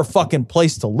better fucking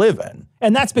place to live in.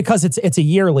 And that's because it's a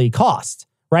yearly cost,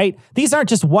 right? These aren't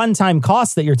just one-time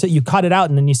costs that you cut it out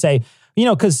and then you say,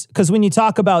 because when you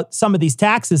talk about some of these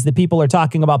taxes that people are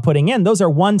talking about putting in, those are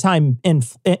one-time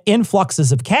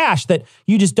influxes of cash that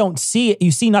you just don't see. You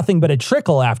see nothing but a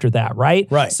trickle after that, right?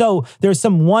 Right. So there's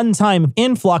some one-time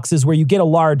influxes where you get a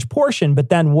large portion, but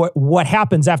then what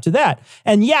happens after that?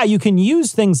 And you can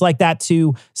use things like that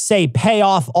to say pay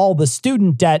off all the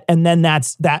student debt, and then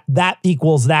that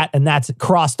equals that, and that's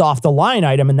crossed off the line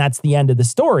item, and that's the end of the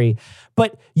story.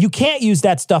 But you can't use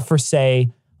that stuff for say.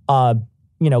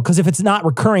 Because if it's not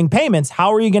recurring payments,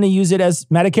 how are you going to use it as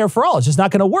Medicare for all? It's just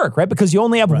not going to work, right? Because you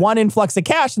only have one influx of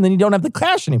cash and then you don't have the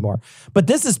cash anymore. But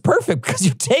this is perfect because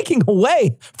you're taking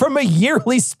away from a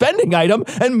yearly spending item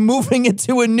and moving it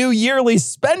to a new yearly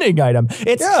spending item.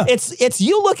 It's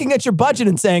you looking at your budget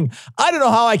and saying, I don't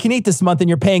know how I can eat this month, and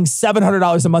you're paying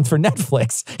 $700 a month for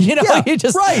Netflix. You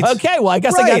just, okay, well, I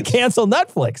guess I got to cancel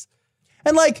Netflix.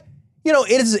 And like,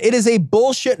 it is a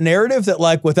bullshit narrative that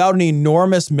like without an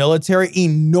enormous military,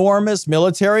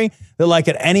 that like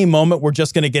at any moment we're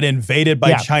just going to get invaded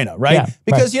by China, right? Yeah,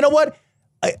 because you know what?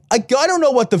 I don't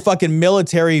know what the fucking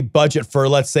military budget for,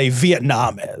 let's say,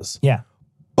 Vietnam is. Yeah.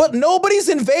 But nobody's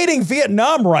invading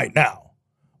Vietnam right now.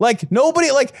 Like,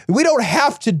 nobody, like, we don't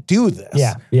have to do this.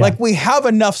 Yeah. Like, we have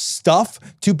enough stuff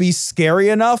to be scary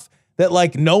enough that,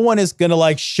 like, no one is going to,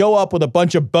 like, show up with a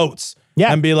bunch of boats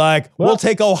and be like, we'll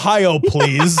take Ohio,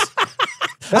 please.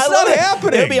 That's not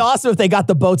happening. It'd be awesome if they got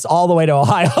the boats all the way to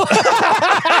Ohio.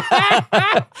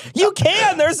 You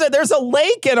can. There's a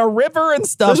lake and a river and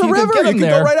stuff. There's a river. You can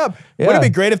go right up. Yeah. Wouldn't it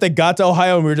be great if they got to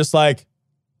Ohio and we were just like,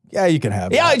 yeah, you can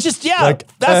have Yeah, that.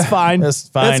 that's fine. That's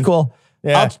fine. That's cool.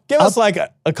 Yeah. Give us like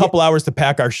a couple hours to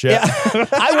pack our shit. Yeah.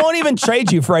 I won't even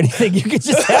trade you for anything. You could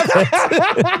just have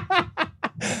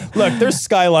it. Look, there's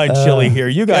Skyline chili here.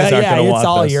 You guys aren't going to want this. It's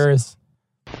all yours.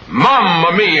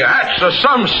 Mamma mia, that's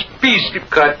some species.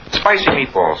 Cut. Spicy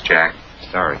meatballs, Jack.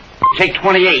 Sorry. Take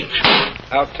 28.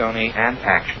 Out, Tony. And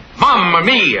action. Mamma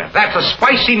mia, that's a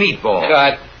spicy meatball.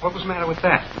 Cut. What was the matter with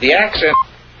that? The accent.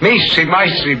 Micey,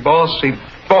 micey, ballsy,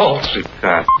 ballsy.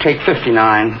 Cut. Take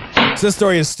 59. This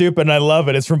story is stupid and I love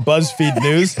it. It's from BuzzFeed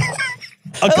News.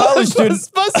 A college student.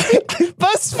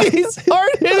 BuzzFeed's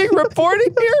hard-hitting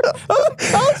reporting here.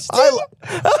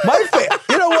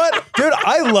 You know what, dude?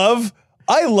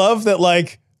 I love that,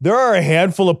 like, there are a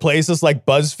handful of places like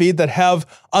BuzzFeed that have,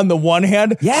 on the one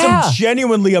hand, some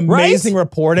genuinely amazing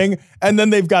reporting, and then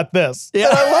they've got this. Yeah.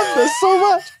 And I love this so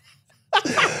much.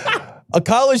 A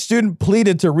college student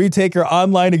pleaded to retake her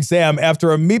online exam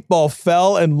after a meatball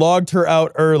fell and logged her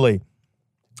out early.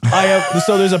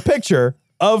 So there's a picture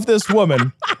of this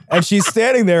woman, and she's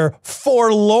standing there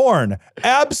forlorn,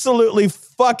 absolutely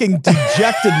fucking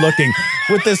dejected looking,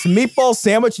 with this meatball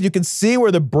sandwich. And you can see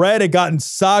where the bread had gotten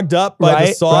sogged up by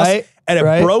the sauce, and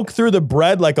it broke through the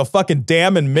bread like a fucking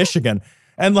dam in Michigan.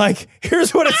 And like,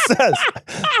 here's what it says.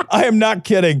 I am not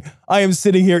kidding. I am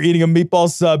sitting here eating a meatball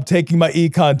sub, taking my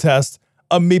econ test.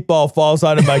 A meatball falls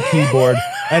onto my keyboard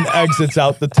and exits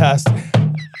out the test.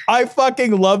 I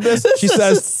fucking love this. She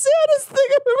says, the saddest thing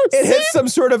I've ever it seen. hit some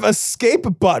sort of escape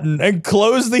button and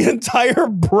closed the entire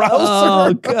browser.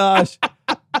 Oh, gosh.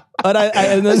 But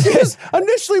she was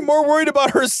initially more worried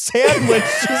about her sandwich.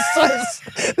 She says,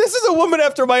 this is a woman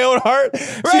after my own heart.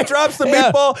 She drops the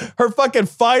meatball. Her fucking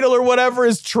final or whatever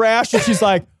is trash. And she's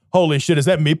like, holy shit, is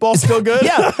that meatball still good?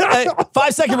 Yeah.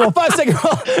 5-second roll, 5-second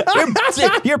roll.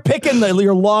 You're picking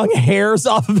your long hairs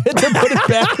off of it to put it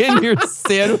back in your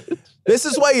sandwich. This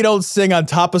is why you don't sing on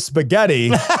top of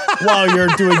spaghetti while you're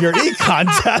doing your econ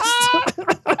test.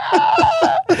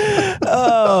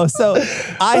 Oh, so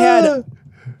I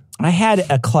had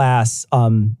a class.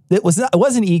 It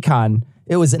wasn't econ.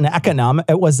 It was an economic.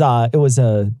 It was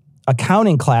a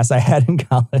accounting class I had in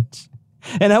college.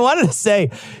 And I wanted to say,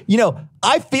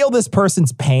 I feel this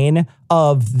person's pain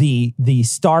of the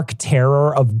stark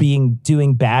terror of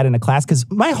doing bad in a class, because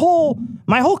my whole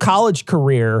college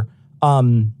career,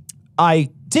 I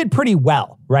did pretty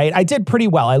well, right? I did pretty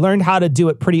well. I learned how to do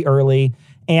it pretty early.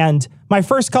 And my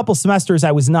first couple semesters,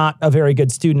 I was not a very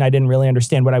good student. I didn't really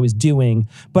understand what I was doing,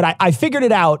 but I figured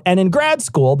it out. And in grad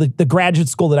school, the graduate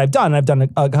school that I've done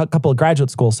a couple of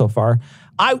graduate schools so far,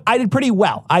 I did pretty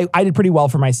well. I did pretty well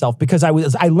for myself because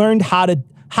I learned how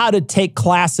to take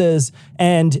classes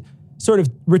and sort of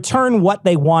return what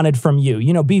they wanted from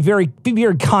you. Be very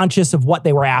conscious of what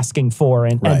they were asking for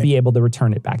and be able to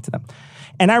return it back to them.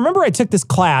 And I remember I took this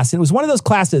class, and it was one of those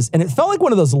classes, and it felt like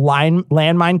one of those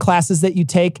landmine classes that you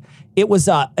take. It was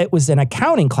an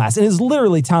accounting class, and it was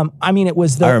literally, Tom, it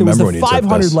was the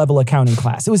 500 level accounting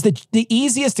class. It was the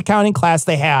easiest accounting class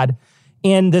they had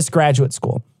in this graduate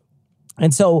school.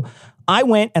 And so I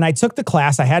went and I took the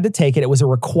class. I had to take it. It was a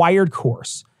required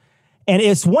course. And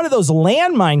it's one of those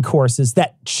landmine courses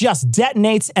that just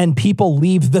detonates and people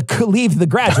leave the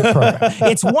graduate program.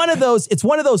 It's one of those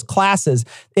classes.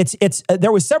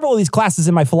 There was several of these classes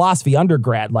in my philosophy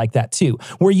undergrad like that too,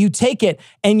 where you take it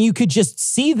and you could just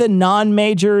see the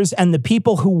non-majors and the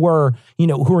people who were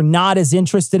not as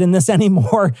interested in this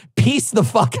anymore piece the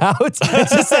fuck out.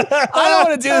 Just said, I don't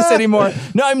want to do this anymore.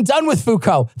 No, I'm done with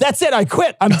Foucault. That's it. I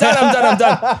quit. I'm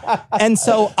done. And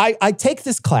so I take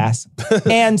this class,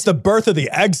 and the birth of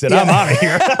the exit. I'm out of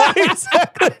here.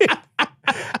 Exactly.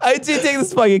 I did take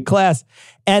this fucking class.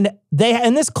 And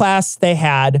in this class,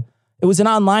 it was an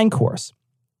online course.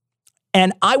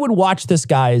 And I would watch this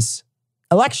guy's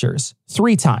lectures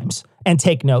 3 times and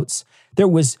take notes. There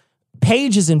was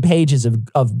pages and pages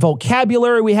of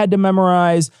vocabulary we had to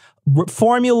memorize,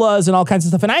 formulas and all kinds of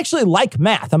stuff. And I actually like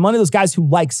math. I'm one of those guys who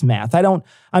likes math.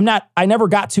 I never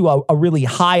got to a really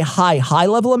high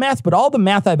level of math, but all the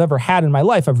math I've ever had in my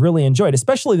life, I've really enjoyed,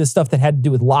 especially the stuff that had to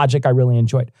do with logic. I really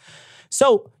enjoyed.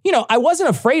 So, I wasn't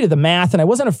afraid of the math and I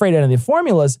wasn't afraid of any of the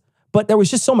formulas, but there was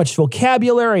just so much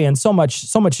vocabulary and so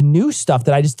much new stuff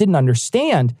that I just didn't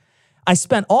understand. I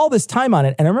spent all this time on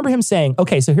it. And I remember him saying,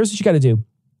 okay, so here's what you got to do.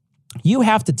 You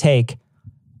have to take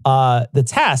the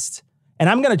test, and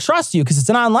I'm going to trust you because it's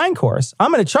an online course.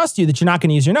 I'm going to trust you that you're not going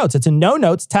to use your notes. It's a no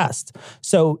notes test.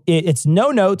 So it's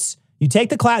no notes. You take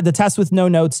the test with no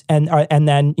notes, and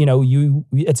then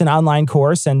it's an online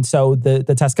course, and so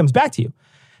the test comes back to you.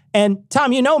 And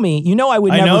Tom, you know me. You know I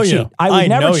would never cheat. I would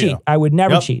never cheat. I would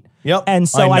never cheat. Yep. And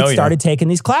so I started taking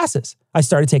these classes. I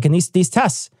started taking these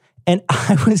tests, and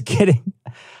I'm getting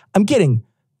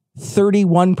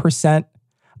 31%.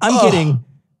 I'm getting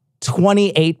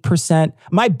 28%.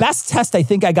 My best test, I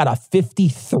think I got a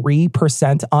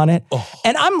 53% on it.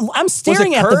 And I'm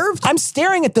staring at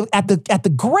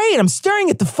the grade. I'm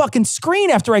staring at the fucking screen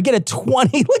after I get a 20,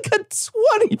 like a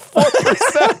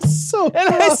 24%.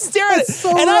 I stare at it.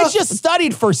 I just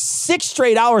studied for 6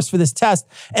 straight hours for this test,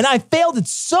 and I failed it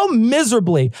so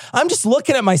miserably. I'm just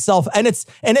looking at myself, and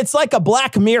it's like a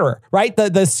black mirror, right?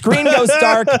 The screen goes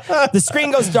dark. The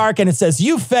screen goes dark, and it says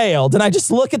you failed. And I just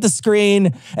look at the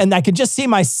screen, and I could just see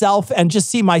myself and just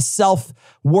see my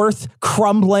self-worth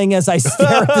crumbling as I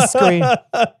stare at the screen.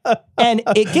 And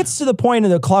it gets to the point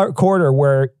in the quarter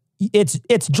where it's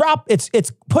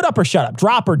put up or shut up,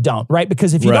 drop or don't, right?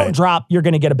 Because if you don't drop, you're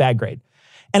going to get a bad grade.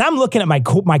 And I'm looking at my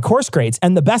course grades,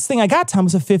 and the best thing I got, Tom,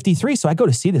 was a 53. So I go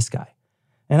to see this guy.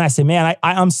 And I say, man,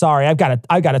 I'm sorry. I've got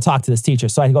to talk to this teacher.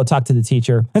 So I go talk to the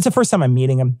teacher. It's the first time I'm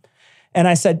meeting him. And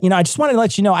I said, I just wanted to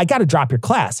let you know, I got to drop your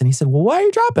class. And he said, well, why are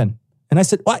you dropping? And I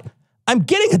said, what? I'm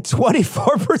getting a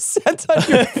 24% on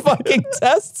your fucking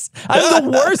tests.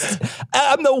 I'm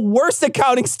the worst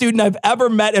accounting student I've ever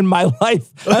met in my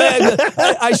life.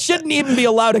 I shouldn't even be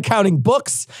allowed accounting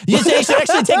books. You should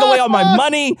actually take away all my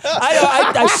money.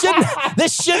 I shouldn't.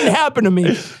 This shouldn't happen to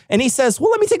me. And he says,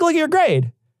 well, let me take a look at your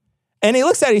grade. And he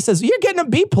looks at it, he says, you're getting a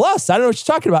B+. I don't know what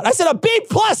you're talking about. I said, a B+?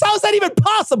 How is that even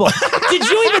possible? Did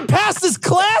you even pass this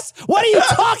class? What are you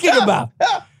talking about?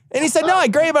 And he said, no, I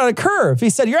grade him on a curve. He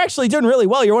said, you're actually doing really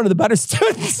well. You're one of the better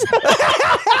students.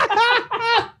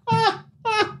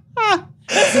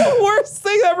 That's the worst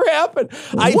thing that ever happened.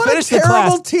 What a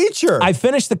terrible teacher. I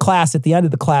finished the class. At the end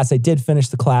of the class, I did finish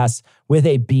the class with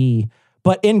a B.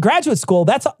 But in graduate school,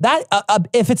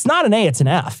 if it's not an A, it's an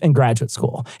F in graduate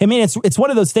school. I mean, it's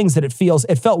one of those things that it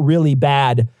felt really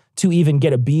bad to even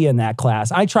get a B in that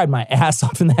class. I tried my ass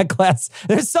off in that class.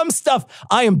 There's some stuff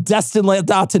I am destined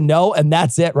not to know, and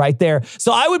that's it right there.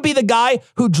 So I would be the guy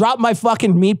who dropped my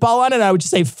fucking meatball on it, and I would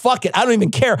just say, fuck it, I don't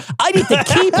even care. I'd eat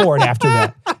the keyboard after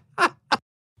that.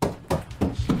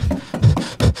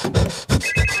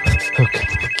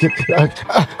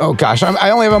 Oh gosh, I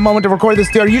only have a moment to record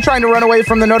this. Are you trying to run away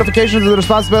from the notifications of the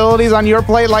responsibilities on your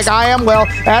plate like I am? Well,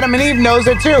 Adam and Eve knows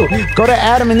it too. Go to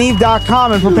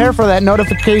adamandeve.com and prepare for that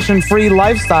notification-free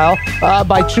lifestyle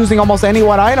by choosing almost any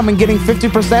one item and getting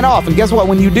 50% off. And guess what?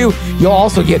 When you do, you'll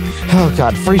also get,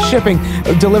 free shipping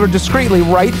delivered discreetly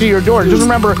right to your door. Just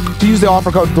remember to use the offer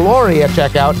code GLORY at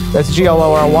checkout. That's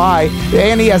GLORY.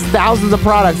 And he has thousands of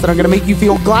products that are going to make you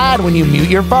feel glad when you mute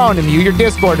your phone and mute your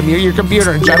Discord and mute your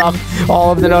computer and shut off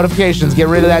all of the notifications. Get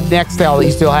rid of that Nextel that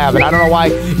you still have. And I don't know why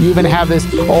you even have this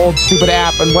old stupid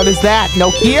app. And what is that?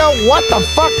 Nokia? What the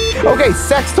fuck? Okay,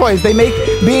 sex toys. They make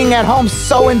being at home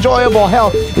so enjoyable.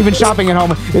 Hell, even shopping at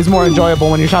home is more enjoyable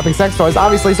when you're shopping sex toys,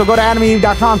 obviously. So go to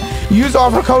adamandeve.com. Use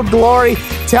offer code GLORY.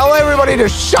 Tell everybody to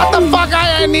shut the fuck up.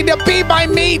 I need to beat my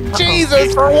meat.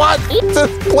 Jesus, for what?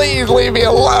 Just please leave me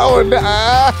alone. Go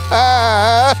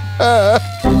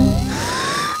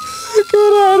to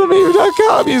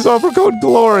adamandeve.com. Use offer code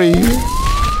GLORY.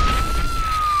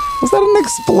 Was that an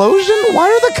explosion? Why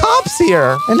are the cops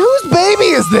here? And whose baby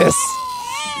is this?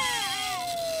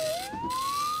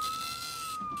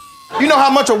 You know how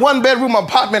much a one-bedroom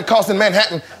apartment costs in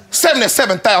Manhattan?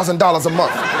 $77,000 a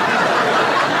month.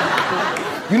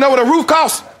 You know what a roof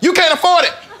costs? You can't afford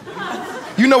it.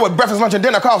 You know what breakfast, lunch, and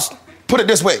dinner costs? Put it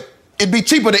this way. It'd be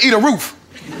cheaper to eat a roof.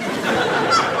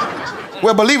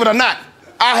 Well, believe it or not,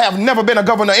 I have never been a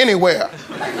governor anywhere.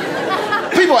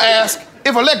 People ask,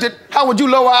 if elected, how would you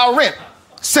lower our rent?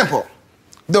 Simple.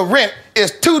 The rent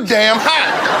is too damn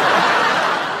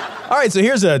high. All right, so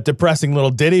here's a depressing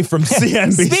little ditty from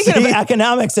CNBC. Speaking of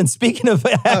economics and speaking of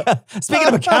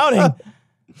accounting.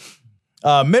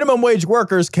 Minimum wage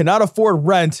workers cannot afford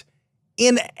rent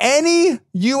in any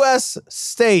U.S.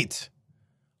 state.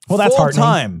 Well, that's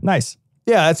full-time. Nice.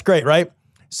 Yeah, that's great, right?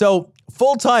 So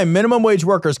full-time minimum wage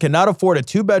workers cannot afford a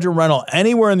 2-bedroom rental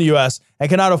anywhere in the U.S. and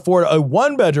cannot afford a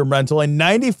 1-bedroom rental in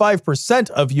 95%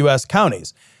 of U.S.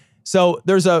 counties. So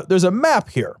there's a map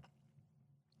here.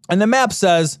 And the map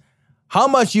says how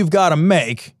much you've got to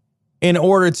make in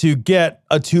order to get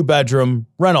a 2-bedroom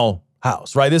rental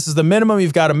house, right? This is the minimum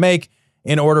you've got to make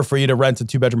in order for you to rent a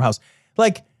 2-bedroom house.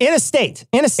 Like in a state.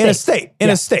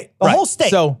 The whole state.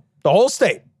 So the whole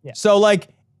state. Yeah. So like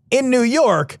in New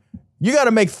York, you got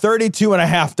to make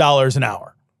 $32.50 an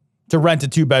hour to rent a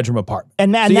 2-bedroom apartment.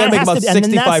 And man, so you that got to make has about to be, and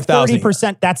that's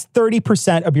 65,000. That's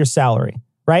 30% of your salary,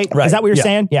 right? Is that what you're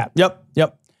saying? Yeah. Yep.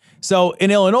 So in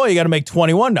Illinois, you got to make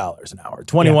 $21 an hour,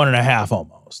 21 and a half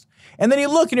almost. And then you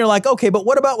look and you're like, okay, but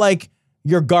what about like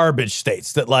your garbage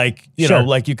states that like, you know,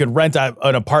 like you could rent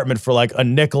an apartment for like a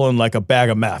nickel and like a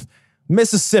bag of meth.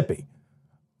 Mississippi,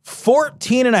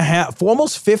 $14.50,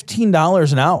 almost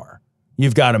 $15 an hour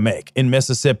you've got to make in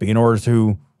Mississippi in order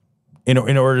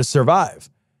to survive.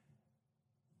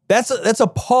 That's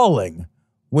appalling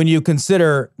when you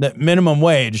consider that minimum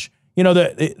wage, you know,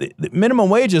 the minimum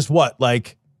wage is what,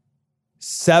 like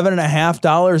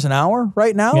 $7.50 an hour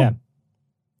right now?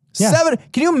 Yeah.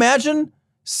 Can you imagine?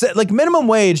 Like minimum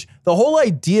wage, the whole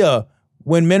idea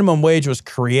when minimum wage was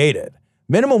created,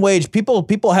 minimum wage,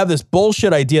 people have this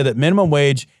bullshit idea that minimum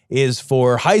wage is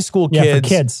for high school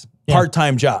kids,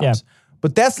 part-time jobs. Yeah.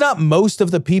 But that's not most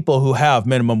of the people who have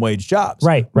minimum wage jobs.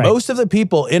 Right. Most of the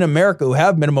people in America who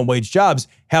have minimum wage jobs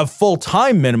have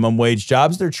full-time minimum wage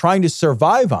jobs they're trying to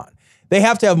survive on. They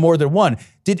have to have more than one.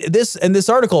 This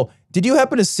article, did you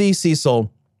happen to see,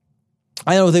 Cecil,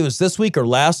 I don't know if it was this week or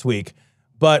last week,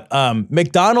 but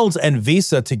McDonald's and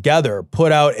Visa together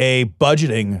put out a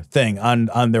budgeting thing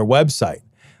on their website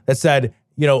that said,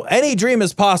 you know, any dream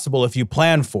is possible if you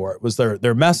plan for it, was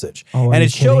their message. Oh, and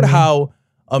it showed how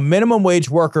a minimum wage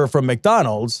worker from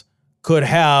McDonald's could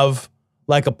have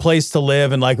like a place to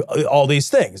live and like all these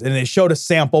things. And they showed a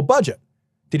sample budget.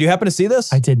 Did you happen to see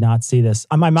this? I did not see this.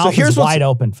 My mouth is wide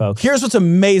open, folks. Here's what's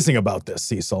amazing about this,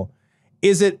 Cecil,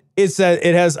 is that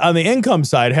it has on the income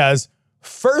side has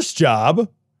first job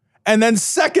and then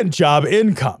second job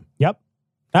income. Yep.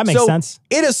 That makes sense.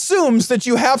 It assumes that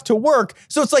you have to work.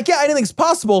 So it's like, yeah, anything's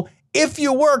possible if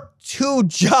you work 2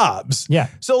 jobs. Yeah.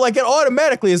 So like it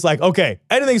automatically is like, okay,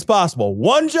 anything's possible.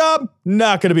 1 job,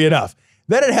 not going to be enough.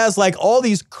 Then it has like all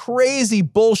these crazy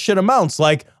bullshit amounts,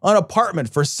 like an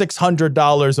apartment for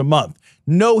 $600 a month,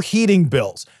 no heating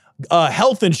bills,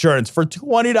 health insurance for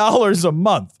 $20 a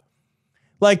month.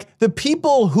 Like the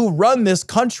people who run this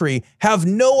country have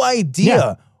no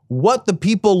idea what the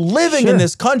people living in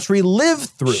this country live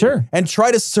through and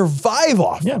try to survive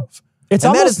off of.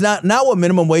 That is not what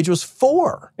minimum wage was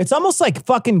for. It's almost like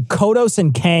fucking Kodos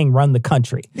and Kang run the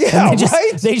country. Yeah,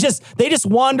 They just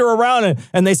wander around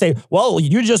and they say, well,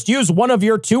 you just use one of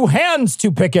your 2 hands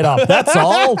to pick it up. That's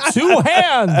all. 2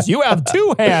 hands. You have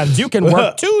 2 hands. You can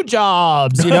work 2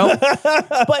 jobs, you know?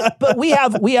 But we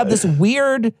have this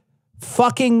weird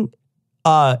fucking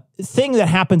thing that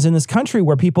happens in this country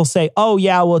where people say, oh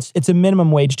yeah, well, it's a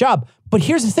minimum wage job. But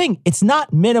here's the thing. It's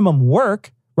not minimum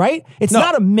work. Right? It's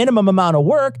not a minimum amount of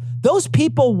work. Those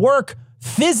people work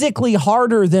physically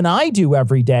harder than I do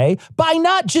every day by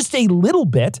not just a little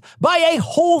bit, by a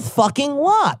whole fucking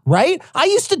lot, right? I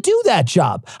used to do that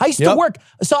job. I used to work.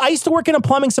 So I used to work in a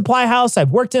plumbing supply house. I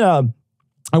worked in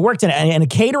a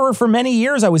caterer for many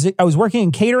years. I was working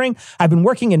in catering. I've been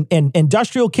working in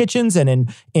industrial kitchens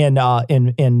and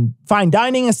in fine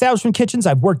dining establishment kitchens.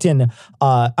 I've worked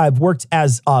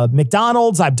as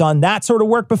McDonald's. I've done that sort of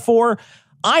work before.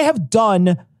 I have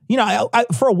done, you know,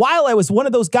 for a while I was one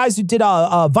of those guys who did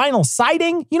vinyl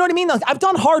siding. You know what I mean? Like, I've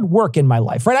done hard work in my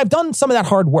life, right? I've done some of that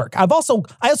hard work. I also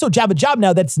have a job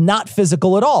now that's not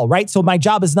physical at all, right? So my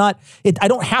job is not. I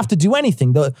don't have to do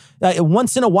anything.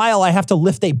 Once in a while I have to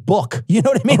lift a book. You know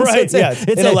what I mean? Right? So it's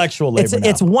intellectual labor.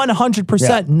 It's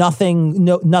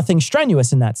 100% nothing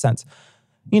strenuous in that sense.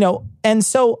 You know, and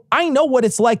so I know what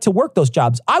it's like to work those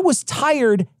jobs. I was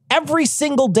tired every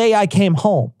single day I came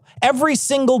home. Every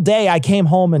single day I came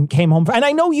home. And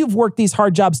I know you've worked these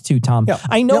hard jobs too, Tom. Yeah.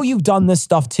 I know you've done this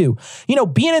stuff too. You know,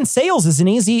 being in sales isn't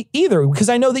easy either, because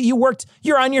I know that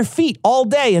you're on your feet all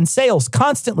day in sales,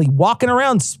 constantly walking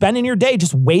around, spending your day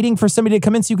just waiting for somebody to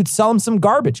come in so you could sell them some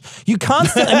garbage. You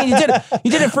did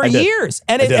it for years.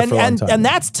 And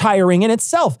that's tiring in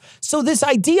itself. So this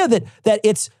idea that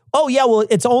it's, oh yeah, well,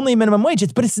 it's only minimum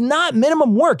wage. But it's not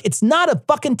minimum work. It's not a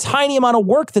fucking tiny amount of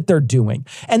work that they're doing.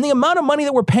 And the amount of money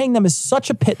that we're paying them is such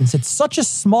a pittance. It's such a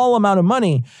small amount of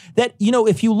money that, you know,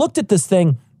 if you looked at this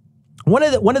thing, one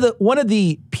of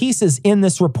the pieces in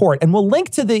this report, and we'll link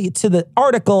to the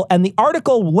article, and the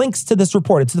article links to this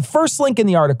report. It's the first link in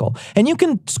the article. And you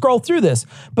can scroll through this,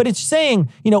 but it's saying,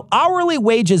 you know, hourly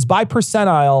wages by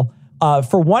percentile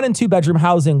for 1 and 2 bedroom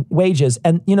housing wages.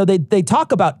 And, they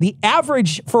talk about the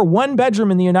average for 1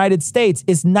 bedroom in the United States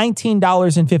is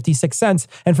 $19.56.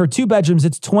 And for 2 bedrooms,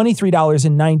 it's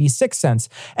 $23.96.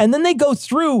 And then they go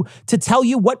through to tell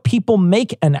you what people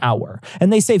make an hour.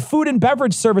 And they say food and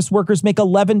beverage service workers make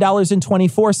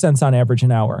 $11.24 on average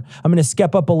an hour. I'm going to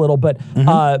skip up a little bit,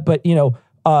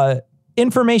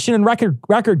 information and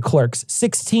record clerks,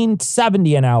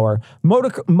 $16.70 an hour.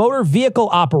 Motor vehicle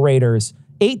operators,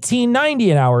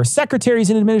 $18.90 an hour. Secretaries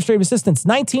and administrative assistants,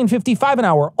 $19.55 an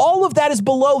hour. All of that is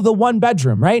below the 1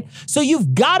 bedroom, right? So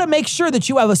you've got to make sure that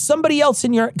you have somebody else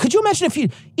in your. Could you imagine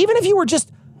even if you were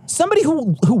just somebody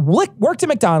who worked at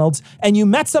McDonald's and you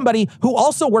met somebody who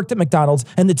also worked at McDonald's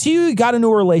and the two of you got into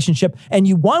a relationship and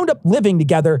you wound up living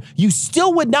together, you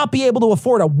still would not be able to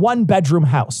afford a 1 bedroom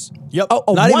house. Yep. A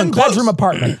 1 bedroom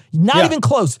apartment. Not even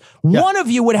close. Yeah. One of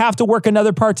you would have to work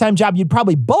another part-time job. You'd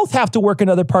probably both have to work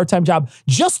another part-time job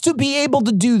just to be able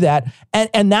to do that.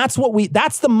 And that's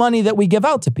that's the money that we give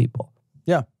out to people.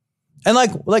 Yeah. And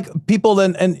like people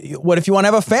then, and what if you want to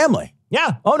have a family?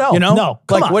 Yeah. Oh no. No.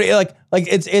 Come on.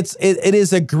 It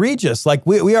is egregious. Like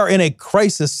we are in a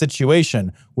crisis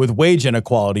situation with wage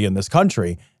inequality in this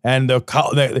country, and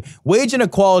the wage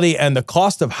inequality and the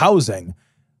cost of housing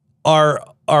are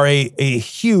a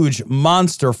huge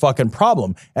monster fucking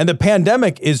problem. And the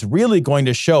pandemic is really going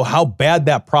to show how bad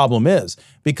that problem is,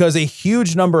 because a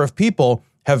huge number of people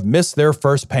have missed their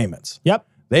first payments. Yep.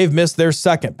 They've missed their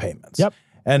second payments. Yep.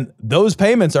 And those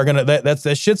payments are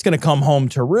that shit's gonna come home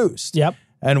to roost. Yep.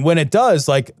 And when it does,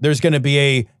 there's gonna be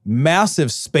a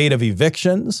massive spate of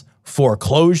evictions,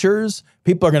 foreclosures.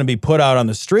 People are gonna be put out on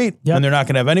the street, and they're not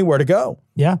gonna have anywhere to go.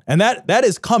 Yeah. And that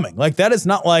is coming. That is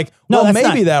not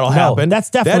that'll happen. No, that's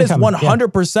definitely that is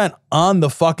 100% on the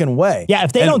fucking way. Yeah,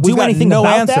 if they don't do anything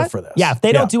about that, for this. Yeah, if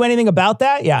they don't do anything about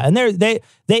that, yeah, and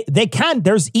they can.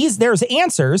 There's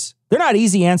answers. They're not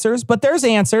easy answers, but there's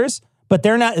answers. But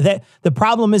they're not. The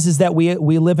problem is that we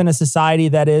live in a society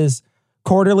that is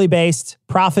quarterly based,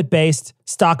 profit based,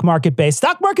 stock market based.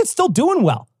 Stock market's still doing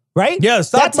well, right? Yeah,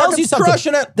 stock market's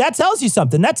crushing it. That tells you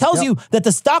something. That tells you that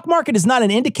the stock market is not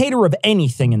an indicator of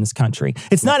anything in this country.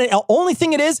 It's not. The only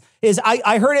thing it is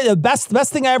I heard it. The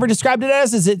best thing I ever described it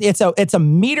as is it's a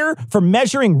meter for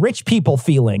measuring rich people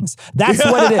feelings. That's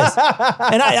what it is.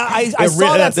 And I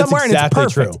saw that somewhere, and it's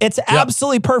perfect. True. It's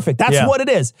absolutely perfect. That's what it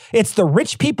is. It's the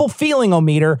rich people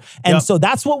feeling-o-meter. And so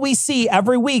that's what we see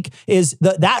every week is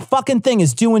that fucking thing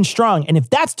is doing strong. And if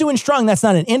that's doing strong, that's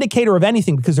not an indicator of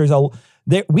anything, because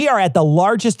we are at the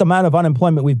largest amount of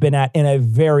unemployment we've been at in a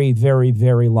very, very,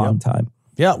 very long time.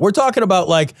 Yeah, we're talking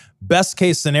about best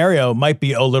case scenario might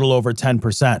be a little over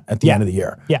 10% at the end of the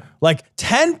year. Yeah.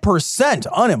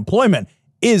 10% unemployment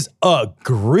is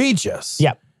egregious.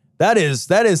 Yeah. That is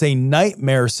a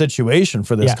nightmare situation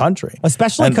for this country.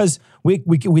 Especially because we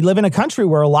live in a country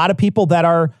where a lot of people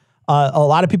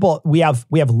we have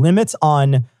limits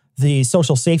on the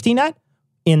social safety net,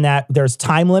 in that there's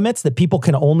time limits that people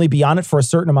can only be on it for a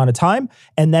certain amount of time.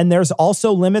 And then there's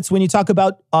also limits when you talk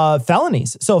about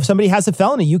felonies. So if somebody has a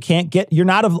felony, you're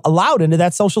not allowed into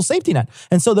that social safety net.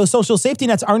 And so those social safety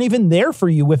nets aren't even there for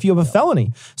you if you have a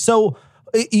felony. So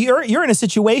you're in a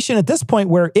situation at this point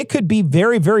where it could be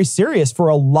very, very serious for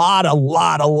a lot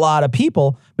of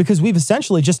people, because we've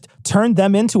essentially just turned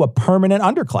them into a permanent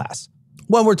underclass.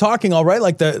 Well, we're talking, all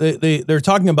right, they're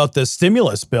talking about the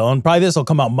stimulus bill, and probably this will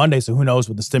come out Monday, so who knows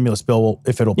what the stimulus bill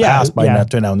if it'll pass by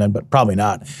now and then, but probably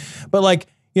not. But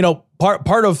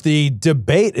part of the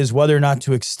debate is whether or not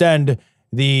to extend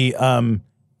the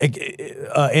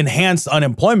enhanced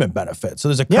unemployment benefit. So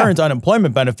there's a current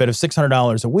unemployment benefit of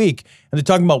 $600 a week, and they're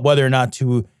talking about whether or not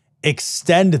to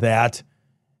extend that.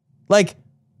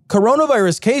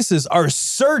 Coronavirus cases are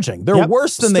surging. They're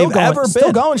worse than they've ever been.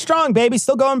 Still going strong, baby.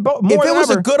 Still going more than ever. If it was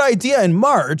a good idea in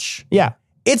March,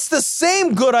 it's the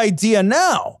same good idea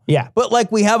now. Yeah. But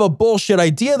we have a bullshit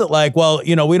idea that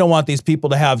we don't want these people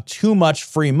to have too much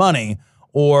free money,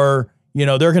 or,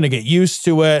 they're going to get used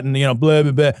to it and, blah,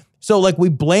 blah, blah. So we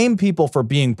blame people for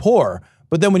being poor.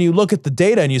 But then when you look at the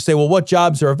data and you say, well, what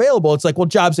jobs are available? It's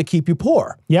jobs that keep you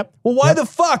poor. Yep. Well, why the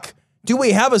fuck do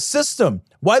we have a system?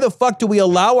 Why the fuck do we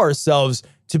allow ourselves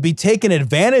to be taken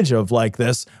advantage of like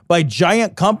this by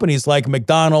giant companies like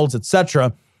McDonald's, et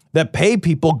cetera, that pay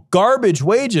people garbage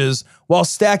wages while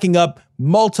stacking up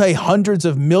multi-hundreds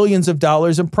of millions of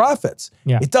dollars in profits?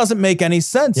 Yeah. It doesn't make any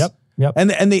sense. Yep.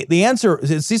 And the answer,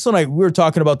 Cecil and I, we were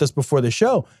talking about this before the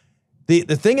show. The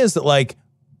thing is that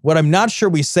what I'm not sure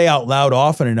we say out loud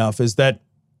often enough is that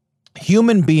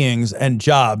human beings and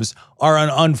jobs are an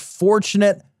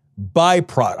unfortunate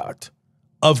byproduct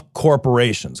of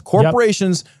corporations.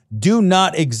 Corporations do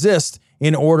not exist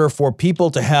in order for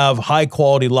people to have high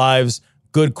quality lives,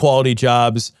 good quality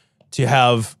jobs, to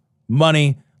have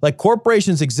money. Like,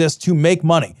 corporations exist to make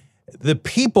money. The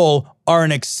people are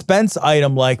an expense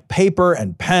item like paper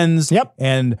and pens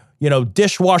and,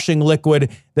 dishwashing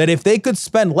liquid, that if they could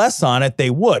spend less on it,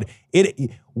 they would.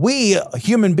 We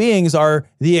human beings are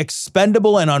the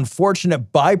expendable and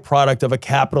unfortunate byproduct of a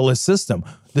capitalist system.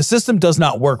 The system does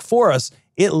not work for us.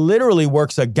 It literally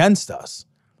works against us.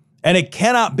 And it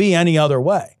cannot be any other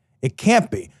way. It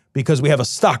can't be, because we have a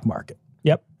stock market.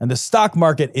 Yep. And the stock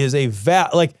market is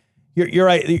you're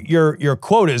right. Your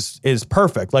quote is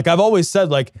perfect. Like, I've always said,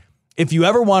 like, if you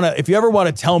ever want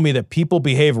to tell me that people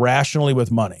behave rationally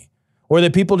with money, or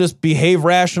that people just behave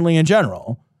rationally in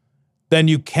general, then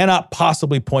you cannot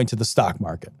possibly point to the stock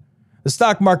market. The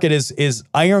stock market is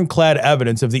ironclad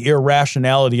evidence of the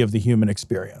irrationality of the human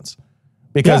experience,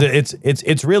 because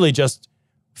it's really just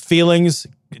feelings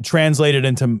translated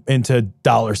into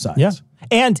dollar signs. Yeah.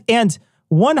 And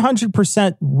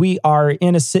 100% we are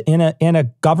in a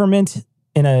government,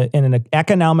 in an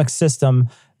economic system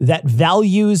that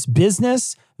values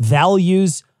business,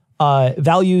 values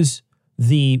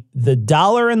the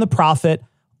dollar and the profit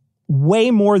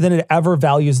way more than it ever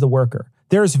values the worker.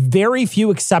 There's very few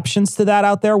exceptions to that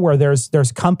out there, where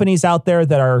there's companies out there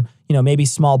that are, maybe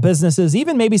small businesses,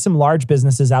 even maybe some large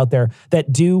businesses out there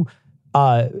that do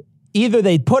either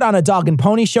they put on a dog and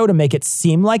pony show to make it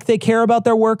seem like they care about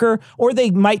their worker, or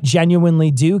they might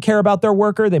genuinely do care about their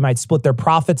worker. They might split their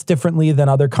profits differently than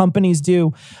other companies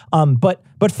do.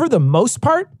 But for the most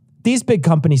part, these big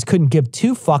companies couldn't give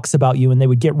two fucks about you, and they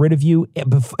would get rid of you.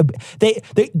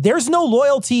 There's no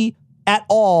loyalty at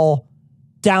all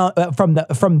down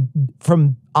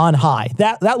from on high.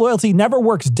 That loyalty never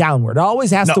works downward. It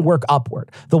always has to work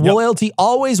upward. The loyalty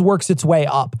always works its way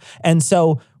up. And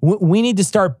so we need to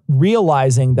start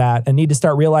realizing that, and need to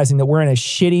start realizing that we're in a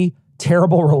shitty,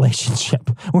 terrible relationship.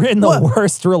 We're in the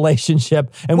worst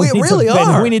relationship, and we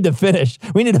need to finish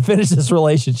this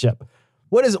relationship.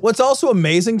 What's also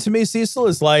amazing to me, Cecil,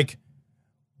 is like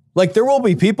there will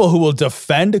be people who will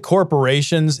defend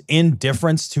corporations'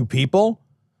 indifference to people.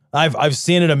 I've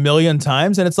seen it a million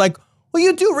times, and it's like, well,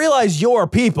 you do realize you're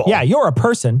people. Yeah, you're a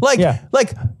person. Like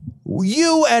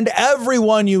you and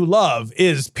everyone you love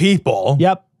is people.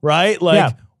 Yep. Right?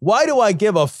 Like, why do I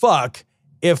give a fuck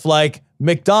if, like,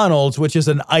 McDonald's, which is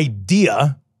an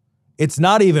idea, it's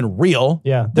not even real.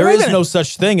 Yeah. There is no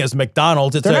such thing as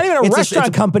McDonald's. They're not even a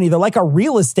restaurant company. They're like a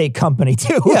real estate company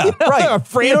too. Yeah, right. A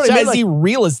franchisee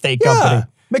real estate company.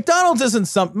 McDonald's isn't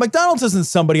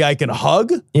somebody I can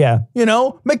hug. Yeah.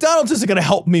 McDonald's isn't going to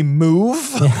help me move.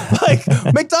 Yeah.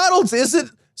 Like, McDonald's isn't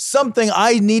something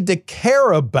I need to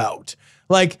care about.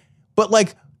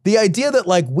 But the idea that,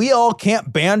 like, we all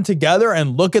can't band together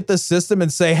and look at the system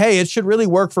and say, hey, it should really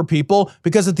work for people,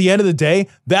 because at the end of the day,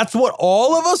 that's what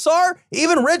all of us are.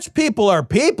 Even rich people are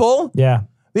people. Yeah.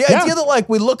 The idea that, like,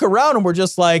 we look around and we're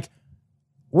just like,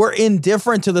 we're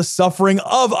indifferent to the suffering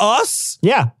of us.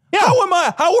 Yeah. Yeah.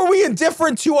 How are we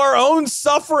indifferent to our own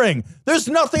suffering? There's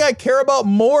nothing I care about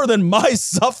more than my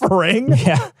suffering.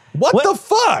 Yeah. What the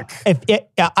fuck?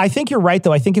 I think you're right,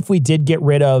 though. I think if we did get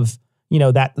rid of,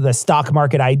 the stock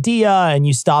market idea, and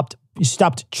you stopped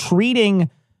treating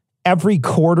every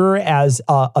quarter as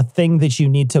a thing that you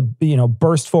need to,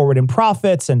 burst forward in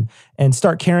profits and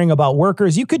start caring about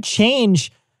workers, you could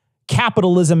change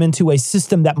capitalism into a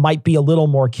system that might be a little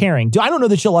more caring. I don't know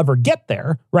that you'll ever get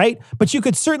there, right? But you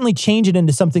could certainly change it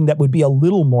into something that would be a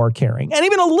little more caring. And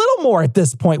even a little more at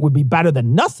this point would be better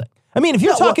than nothing. I mean, if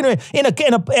you're talking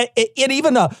in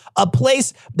even a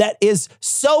place that is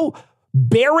so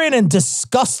barren and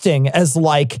disgusting as,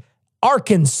 like,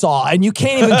 Arkansas, and you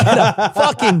can't even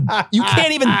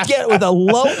get with a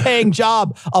low-paying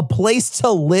job a place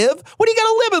to live. What are you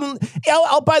gonna live in?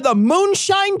 Out by the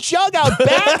moonshine jug out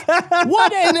back?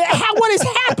 What is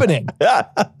happening?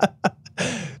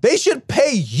 They should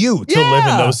pay you to live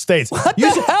in those states. What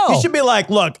the hell? You should be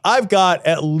like, look, I've got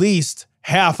at least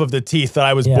half of the teeth that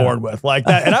I was born with, like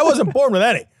that, and I wasn't born with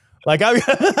any. Like,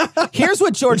 here's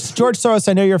what George Soros,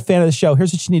 I know you're a fan of the show.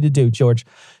 Here's what you need to do, George.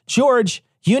 George,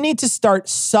 you need to start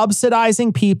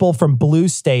subsidizing people from blue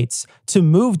states to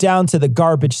move down to the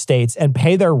garbage states and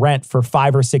pay their rent for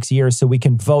 5 or 6 years so we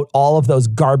can vote all of those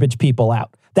garbage people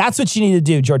out. That's what you need to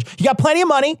do, George. You got plenty of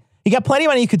money. You got plenty of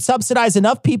money. You could subsidize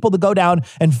enough people to go down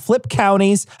and flip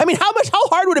counties. I mean, how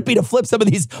hard would it be to flip some of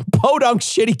these podunk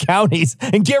shitty counties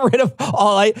and get rid of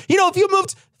all, if you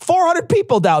moved 400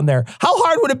 people down there, how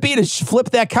hard would it be to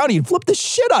flip that county? You'd flip the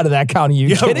shit out of that county.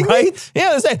 You kidding me?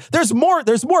 Yeah, there's more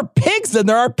pigs than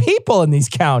there are people in these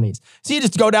counties. So you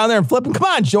just go down there and flip them. Come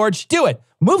on, George, do it.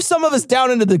 Move some of us down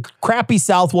into the crappy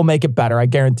South. We'll make it better. I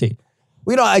guarantee.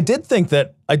 I did think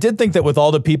that with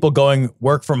all the people going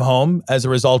work from home as a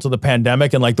result of the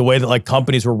pandemic and the way that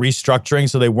companies were restructuring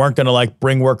so they weren't going to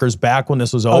bring workers back when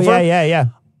this was over. Oh, yeah.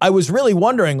 I was really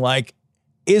wondering,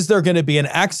 is there going to be an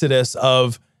exodus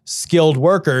of skilled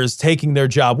workers taking their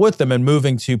job with them and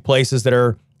moving to places that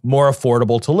are more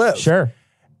affordable to live? Sure.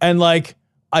 And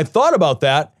I thought about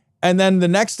that. And then the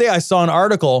next day I saw an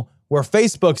article where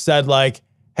Facebook said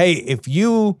hey, if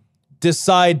you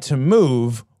decide to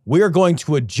move, we are going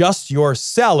to adjust your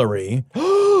salary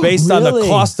based on the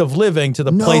cost of living to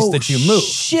the place that you move.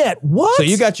 Shit, what? So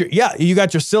you got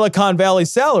your Silicon Valley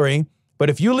salary, but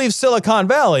if you leave Silicon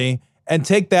Valley and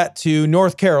take that to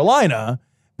North Carolina,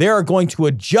 they are going to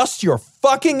adjust your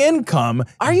fucking income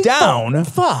down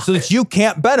so that you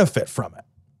can't benefit from it.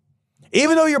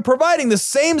 Even though you're providing the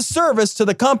same service to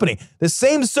the company, the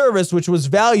same service which was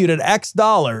valued at X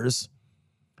dollars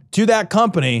to that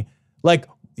company,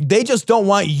 they just don't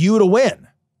want you to win.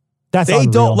 They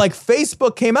don't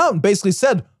Facebook came out and basically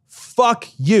said, fuck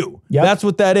you. Yep. That's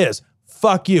what that is.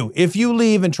 Fuck you. If you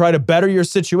leave and try to better your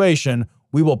situation,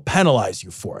 we will penalize you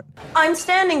for it. I'm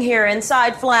standing here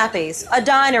inside Flappy's, a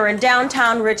diner in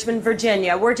downtown Richmond,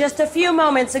 Virginia, where just a few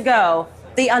moments ago,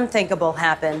 the unthinkable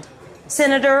happened.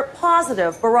 Senator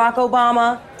positive Barack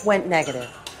Obama went negative.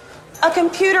 A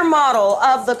computer model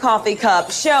of the coffee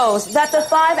cup shows that the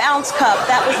 5-ounce cup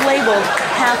that was labeled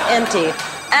half empty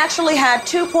actually had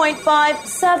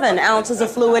 2.57 ounces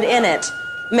of fluid in it,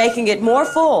 making it more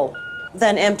full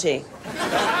than empty.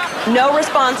 No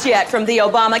response yet from the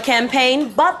Obama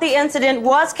campaign, but the incident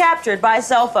was captured by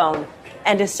cell phone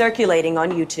and is circulating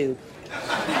on YouTube.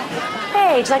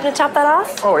 Hey, would you like to top that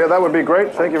off? Oh, yeah, that would be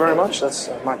great. Thank you very much.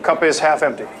 My cup is half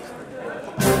empty.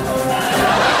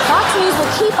 Fox News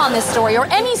will keep on this story or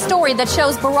any story that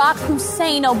shows Barack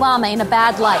Hussein Obama in a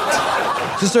bad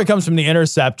light. This story comes from The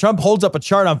Intercept. Trump holds up a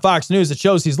chart on Fox News that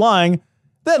shows he's lying,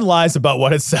 then lies about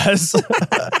what it says.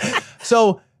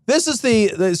 So this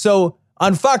is so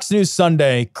on Fox News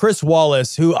Sunday, Chris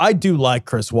Wallace, who I do like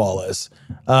Chris Wallace,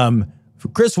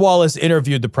 Chris Wallace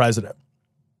interviewed the president.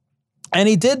 And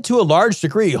he did, to a large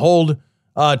degree, hold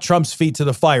Trump's feet to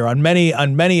the fire on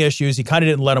many issues. He kind of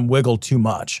didn't let him wiggle too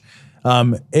much.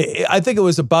 I think it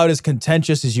was about as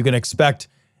contentious as you can expect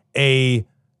a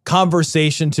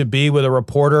conversation to be with a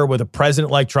reporter with a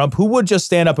president like Trump, who would just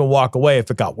stand up and walk away if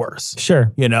it got worse.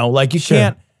 Sure. You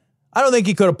can't. I don't think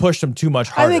he could have pushed him too much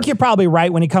harder. I think you're probably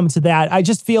right when it comes to that. I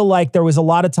just feel like there was a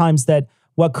lot of times that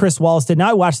what Chris Wallace did. Now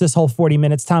I watched this whole 40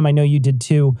 minutes time. I know you did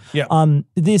too. Yeah.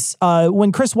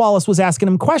 When Chris Wallace was asking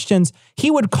him questions,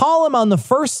 he would call him on the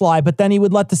first lie, but then he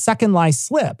would let the second lie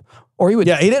slip. Or he would.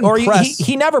 Yeah, he didn't press.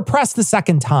 He never pressed the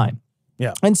second time.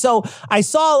 Yeah. And so I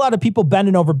saw a lot of people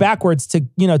bending over backwards to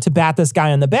bat this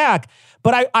guy on the back.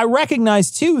 But I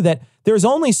recognize too that there's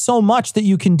only so much that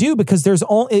you can do because there's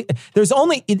only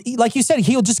like you said,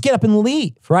 he'll just get up and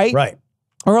leave, right? Right.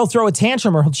 Or he'll throw a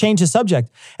tantrum or he'll change the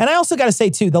subject. And I also got to say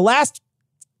too, the last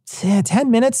 10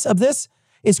 minutes of this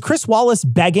is Chris Wallace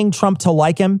begging Trump to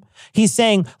like him. He's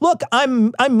saying, look,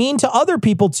 I'm mean to other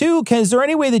people too. Is there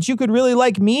any way that you could really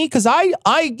like me? Because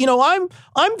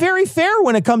I'm very fair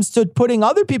when it comes to putting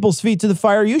other people's feet to the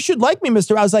fire. You should like me,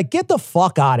 Mr. I was like, get the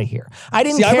fuck out of here. I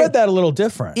didn't care. I read that a little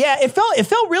different. Yeah, it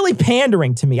felt really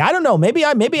pandering to me. I don't know. Maybe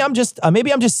I'm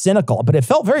just cynical, but it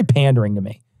felt very pandering to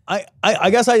me. I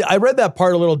guess I read that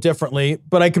part a little differently,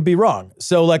 but I could be wrong.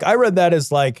 So I read that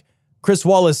as Chris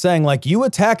Wallace saying you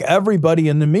attack everybody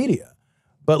in the media,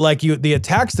 but the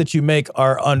attacks that you make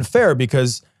are unfair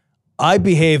because I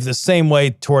behave the same way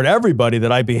toward everybody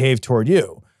that I behave toward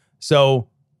you. So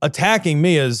attacking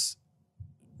me is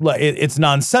it's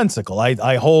nonsensical.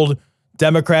 I hold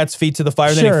Democrats' feet to the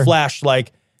fire. Sure. Then he flashed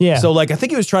yeah. So I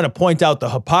think he was trying to point out the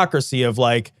hypocrisy of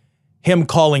him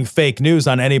calling fake news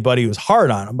on anybody who's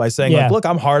hard on him by saying look,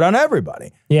 I'm hard on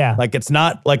everybody. Yeah. It's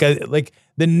not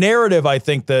the narrative I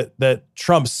think that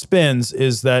Trump spins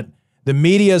is that the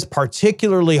media is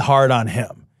particularly hard on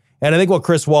him. And I think what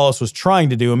Chris Wallace was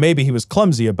trying to do, and maybe he was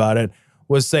clumsy about it,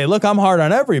 was say, look, I'm hard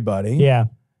on everybody. Yeah.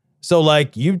 So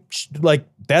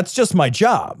that's just my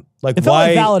job. Like, it felt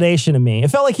why? like validation to me.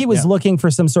 It felt like he was looking for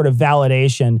some sort of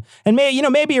validation. And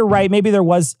maybe you're right. Maybe there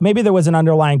was an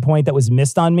underlying point that was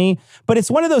missed on me. But it's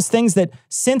one of those things that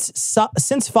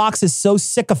since Fox is so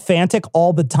sycophantic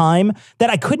all the time that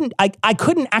I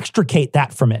couldn't extricate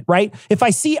that from it, right? If I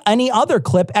see any other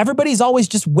clip, everybody's always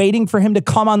just waiting for him to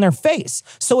come on their face.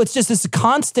 So it's just this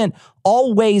constant,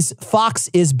 always Fox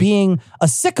is being a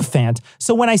sycophant.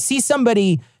 So when I see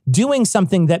somebody doing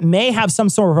something that may have some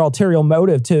sort of ulterior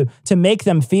motive to make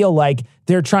them feel like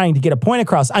they're trying to get a point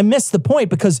across, I miss the point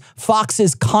because Fox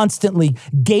is constantly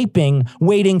gaping,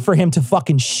 waiting for him to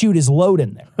fucking shoot his load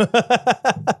in there.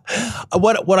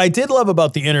 What I did love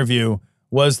about the interview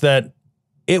was that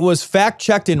it was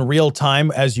fact-checked in real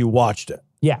time as you watched it.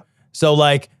 Yeah. So,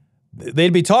 like,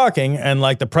 they'd be talking, and,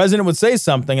 like, the president would say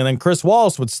something, and then Chris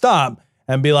Wallace would stop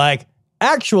and be like,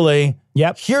 actually,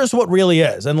 here's what really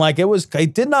is. And, like,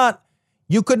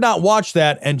 you could not watch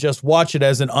that and just watch it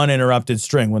as an uninterrupted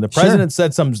string. When the president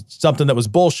said something that was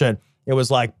bullshit, it was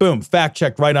like, boom,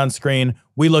 fact-checked right on screen.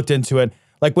 We looked into it.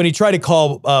 Like, when he tried to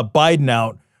call Biden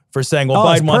out for saying, well,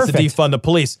 Biden wants to defund the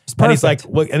police. And he's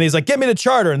like, give me the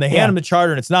charter. And they hand him the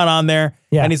charter and it's not on there.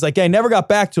 Yeah. And he's like, yeah, he never got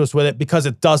back to us with it because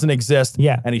it doesn't exist.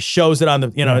 Yeah. And he shows it on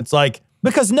the, it's like.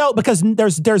 Because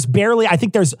there's barely, I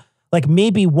think there's like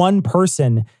maybe one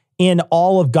person in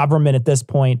all of government at this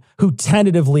point who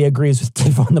tentatively agrees with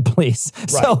defund the police.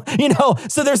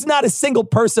 Right. So there's not a single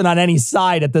person on any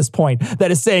side at this point that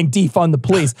is saying defund the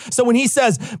police. So when he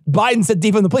says Biden said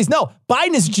defund the police, no,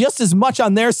 Biden is just as much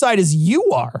on their side as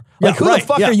you are. Like, who the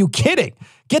fuck are you kidding?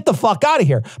 Get the fuck out of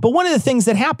here. But one of the things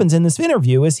that happens in this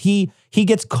interview is he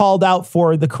gets called out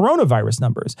for the coronavirus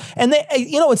numbers. And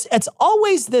it's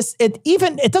always this,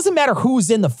 it doesn't matter who's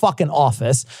in the fucking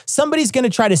office. Somebody's going to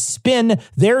try to spin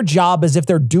their job as if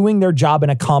they're doing their job in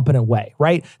a competent way,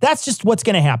 right? That's just what's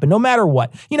going to happen no matter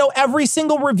what. Every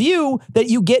single review that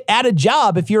you get at a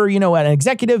job, if you're, an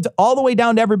executive all the way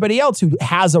down to everybody else who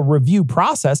has a review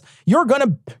process, you're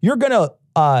going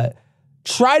to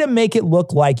try to make it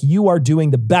look like you are doing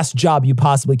the best job you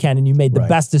possibly can and you made the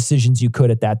best decisions you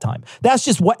could at that time. That's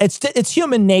just what it's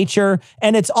human nature,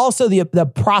 and it's also the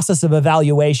process of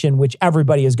evaluation which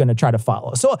everybody is going to try to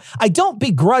follow. So I don't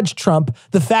begrudge Trump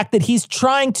the fact that he's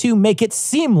trying to make it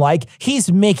seem like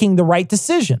he's making the right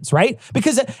decisions, right?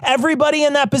 Because everybody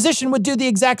in that position would do the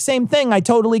exact same thing. I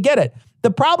totally get it. The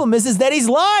problem is that he's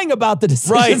lying about the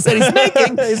decisions that he's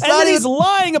making, he's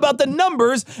lying about the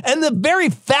numbers and the very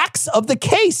facts of the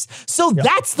case. So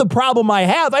that's the problem I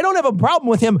have. I don't have a problem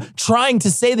with him trying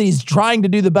to say that he's trying to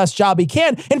do the best job he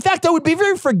can. In fact, I would be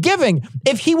very forgiving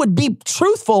if he would be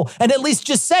truthful and at least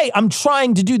just say, I'm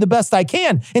trying to do the best I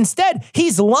can. Instead,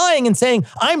 he's lying and saying,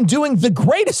 I'm doing the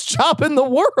greatest job in the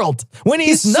world when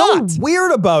he's not. So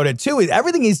weird about it, too.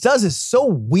 Everything he does is so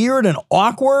weird and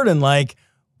awkward and, like,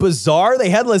 bizarre.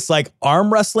 They had this like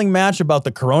arm wrestling match about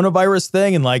the coronavirus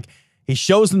thing, and like he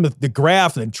shows them the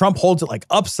graph, and then Trump holds it like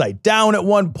upside down at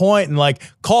one point and like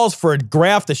calls for a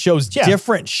graph that shows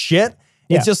different shit.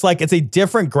 It's just like it's a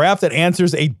different graph that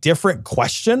answers a different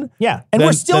question. Yeah. And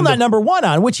we're still not number one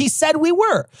on, which he said we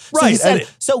were. Right.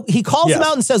 So he calls them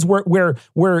out and says we're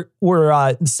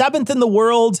seventh in the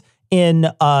world in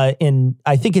I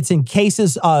think it's in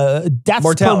cases,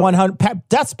 deaths per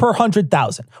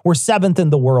 100,000. We're seventh in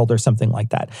the world or something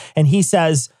like that. And he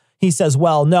says,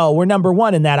 well, no, we're number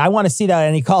one in that. I want to see that.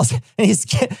 And he calls, and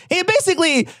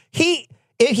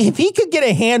if he could get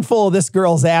a handful of this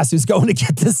girl's ass who's going to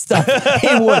get this stuff,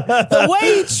 he would. The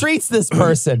way he treats this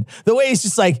person, the way he's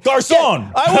just like,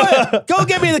 Garcon, go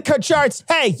get me the charts.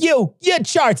 Hey, you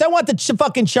charts. I want the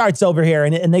fucking charts over here.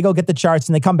 And they go get the charts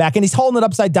and they come back and he's holding it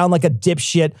upside down like a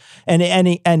dipshit.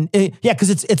 Because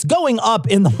it's going up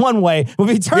in the one way. But if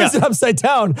he turns it upside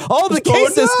down, all the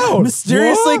cases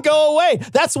mysteriously go away.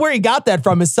 That's where he got that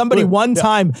from. Is somebody one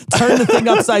time turned the thing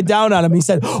upside down on him. He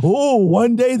said, oh,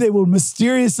 one day they will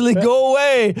mysteriously go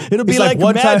away. It'll be like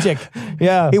magic.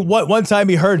 One time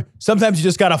he heard, sometimes you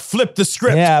just got to flip the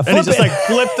script. Yeah, and he just like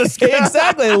flipped the script.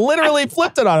 Exactly. Literally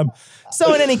flipped it on him.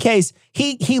 So in any case,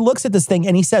 he looks at this thing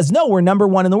and he says, no, we're number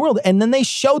one in the world. And then they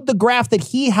showed the graph that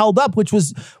he held up, which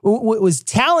was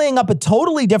tallying up a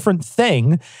totally different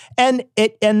thing. And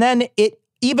then it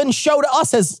even showed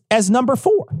us as number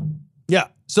 4. Yeah.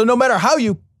 So no matter how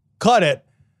you cut it,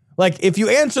 like, if you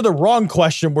answer the wrong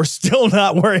question, we're still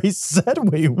not where he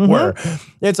said we were.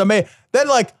 It's amazing. Then,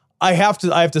 like, I have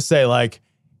to say, like,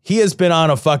 he has been on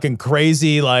a fucking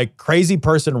crazy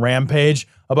person rampage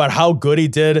about how good he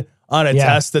did on a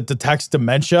test that detects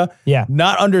dementia. Yeah.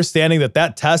 Not understanding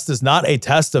that test is not a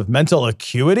test of mental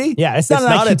acuity. Yeah, it's not an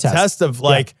IQ a test of,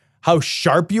 like, how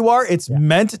sharp you are. It's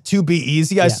meant to be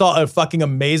easy. I saw a fucking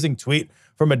amazing tweet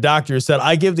from a doctor who said,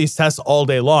 I give these tests all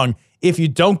day long. If you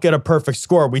don't get a perfect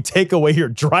score, we take away your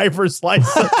driver's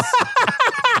license.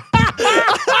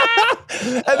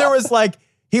 And there was like,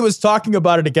 he was talking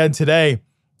about it again today.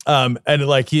 And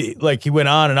he went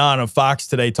on and on Fox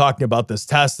today talking about this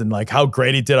test and like how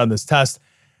great he did on this test.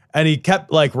 And he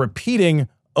kept like repeating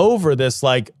over this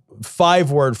like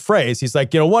 5-word phrase. He's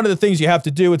like, one of the things you have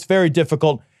to do, it's very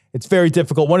difficult. It's very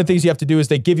difficult. One of the things you have to do is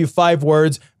they give you 5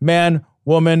 words, man,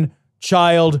 woman,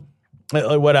 child,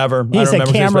 whatever. He said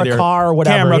camera, car,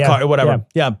 whatever. Camera, car, whatever.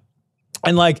 Yeah.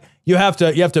 And like, you have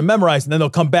to memorize, and then they'll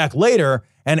come back later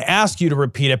and ask you to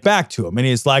repeat it back to him. And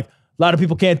he's like, a lot of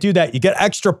people can't do that. You get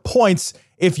extra points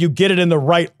if you get it in the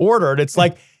right order. And it's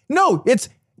like, no, it's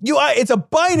a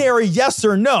binary yes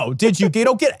or no. You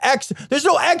don't get extra. There's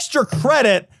no extra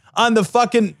credit on the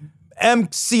fucking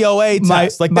MCOA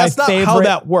test. That's not how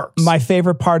that works. My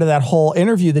favorite part of that whole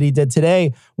interview that he did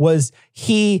today was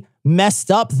he messed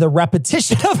up the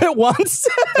repetition of it once.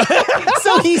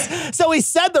 So he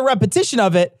said the repetition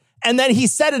of it, and then he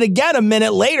said it again a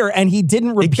minute later, and he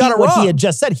didn't repeat what he had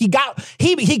just said. He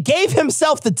gave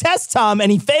himself the test, Tom,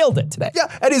 and he failed it today.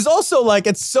 Yeah, and he's also like,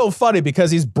 it's so funny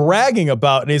because he's bragging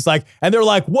about it, and he's like, and they're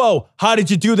like, whoa, how did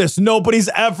you do this? Nobody's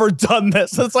ever done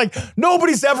this. It's like,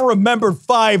 nobody's ever remembered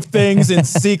 5 things in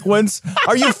sequence.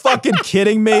 Are you fucking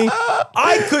kidding me?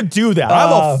 I could do that.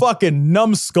 I'm a fucking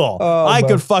numbskull. I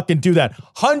could fucking do that.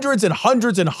 Hundreds and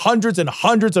hundreds and hundreds and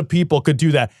hundreds of people could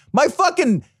do that.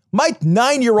 My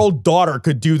 9-year-old daughter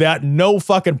could do that. No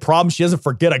fucking problem. She doesn't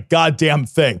forget a goddamn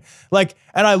thing. Like,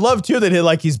 and I love too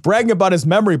that he's bragging about his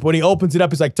memory, but when he opens it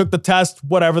up, he's like, took the test,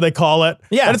 whatever they call it.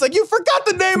 Yeah. And it's like, you forgot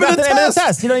the name of the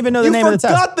test. You don't even know the name of the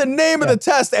test. You forgot the name of the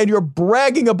test, and you're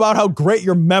bragging about how great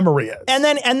your memory is. And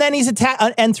then he's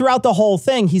and throughout the whole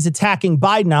thing, he's attacking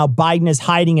Biden now. Biden is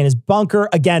hiding in his bunker.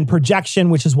 Again, projection,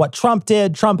 which is what Trump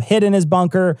did. Trump hid in his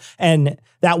bunker, and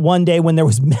that one day when there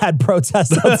was mad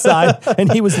protest outside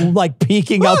and he was like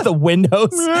peeking out the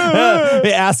windows,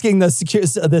 asking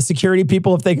the security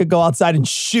people if they could go outside and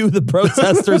shoo the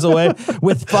protesters away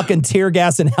with fucking tear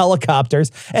gas and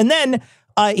helicopters. And then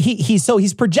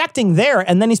he's projecting there,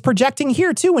 and then he's projecting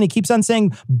here too when he keeps on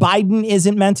saying Biden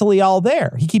isn't mentally all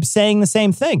there. He keeps saying the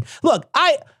same thing. Look,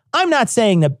 I'm not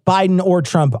saying that Biden or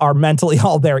Trump are mentally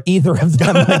all there, either of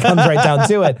them, when it comes right down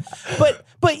to it.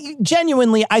 But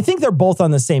genuinely, I think they're both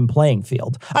on the same playing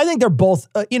field. I think they're both,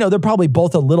 they're probably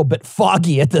both a little bit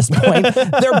foggy at this point.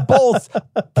 They're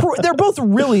both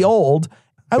really old.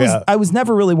 I was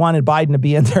never really wanted Biden to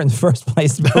be in there in the first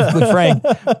place, to be perfectly frank.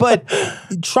 But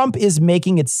Trump is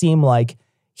making it seem like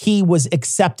he was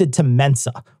accepted to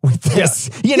Mensa with this.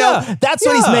 That's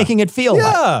what he's making it feel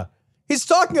like. He's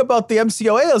talking about the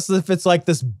MCOA as if it's like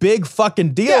this big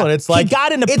fucking deal. And it's like, he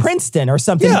got into Princeton or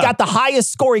something. He got the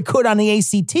highest score he could on the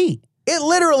ACT. It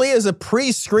literally is a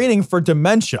pre-screening for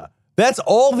dementia. That's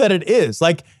all that it is.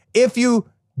 Like, if you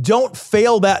don't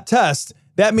fail that test,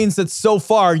 that means that so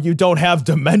far you don't have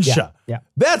dementia. Yeah.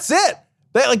 That's it.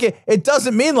 It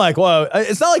doesn't mean like, well,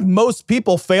 it's not like most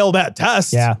people fail that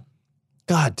test. Yeah.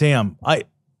 God damn.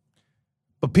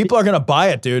 But people are going to buy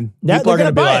it, dude. Yeah, people are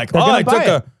going to be like,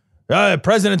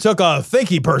 president took a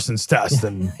thinky person's test,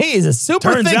 and he's a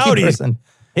super turns thinky out person.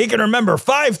 He can remember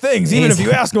 5 things, even if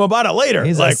you ask him about it later.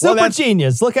 He's like, a super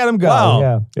genius. Look at him go.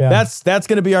 Wow. Yeah. That's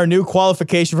going to be our new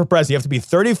qualification for president. You have to be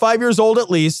 35 years old at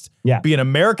least, be an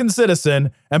American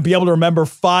citizen, and be able to remember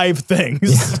 5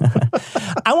 things.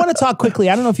 I want to talk quickly.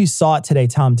 I don't know if you saw it today,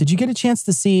 Tom. Did you get a chance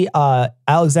to see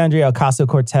Alexandria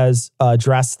Ocasio-Cortez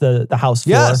address the House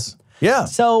floor? Yes. Yeah.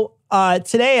 So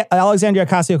today, Alexandria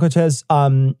Ocasio-Cortez,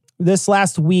 this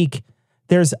last week,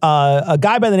 there's a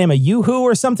guy by the name of Yoo-Hoo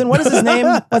or something. What is his name?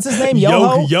 What's his name?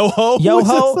 Yoho?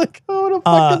 Yoho? Like, what a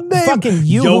fucking name. Fucking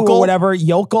Yoo-Hoo or whatever.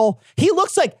 Yokel. He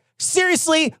looks like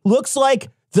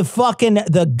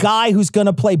the guy who's going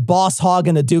to play Boss Hogg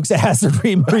in the Dukes of Hazzard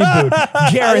reboot.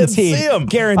 Guaranteed. I didn't see him.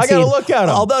 Guaranteed. I got to look at him.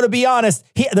 Although, to be honest,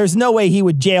 there's no way he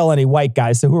would jail any white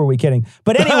guys, so who are we kidding?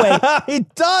 But anyway. He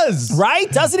does.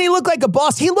 Right? Doesn't he look like a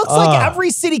boss? He looks like every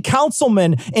city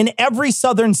councilman in every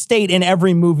southern state in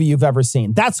every movie you've ever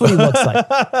seen. That's what he looks like.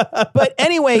 But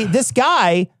anyway, this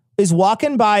guy is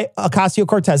walking by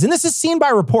Ocasio-Cortez, and this is seen by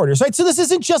reporters, right? So this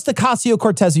isn't just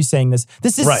Ocasio-Cortez who's saying this.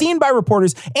 This is seen by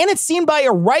reporters, and it's seen by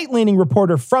a right-leaning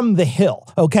reporter from The Hill,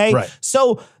 okay? Right.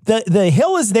 So the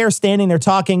Hill is there standing there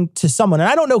talking to someone, and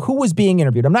I don't know who was being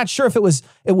interviewed. I'm not sure if it was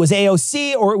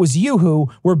AOC or it was you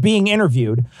who were being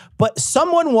interviewed, but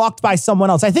someone walked by someone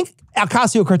else. I think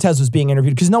Ocasio-Cortez was being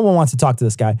interviewed because no one wants to talk to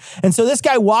this guy. And so this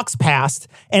guy walks past,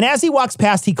 and as he walks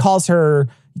past, he calls her,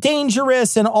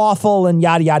 dangerous and awful and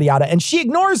yada, yada, yada. And she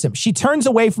ignores him. She turns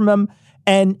away from him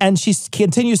and she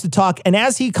continues to talk. And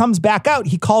as he comes back out,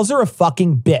 he calls her a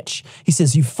fucking bitch. He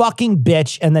says, you fucking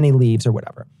bitch. And then he leaves or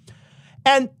whatever.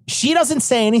 And she doesn't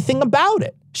say anything about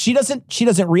it. She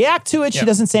doesn't react to it. She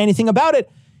doesn't say anything about it.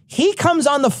 He comes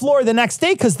on the floor the next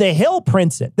day because The Hill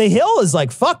prints it. The Hill is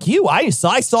like, fuck you. I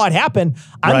saw it happen.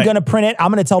 I'm going to print it. I'm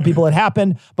going to tell people it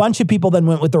happened. A bunch of people then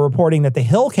went with the reporting that The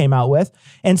Hill came out with.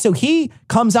 And so he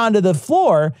comes onto the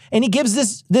floor and he gives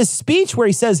this speech where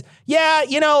he says, yeah,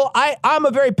 you know, I'm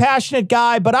a very passionate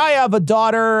guy, but I have a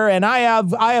daughter and I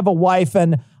have a wife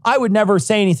and I would never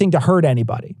say anything to hurt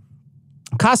anybody.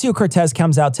 Ocasio-Cortez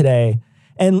comes out today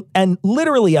and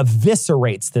literally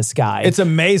eviscerates this guy. It's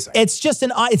amazing. It's just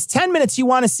it's 10 minutes you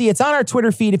want to see. It's on our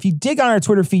Twitter feed. If you dig on our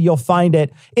Twitter feed, you'll find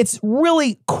it. It's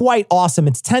really quite awesome.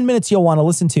 It's 10 minutes you'll want to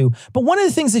listen to. But one of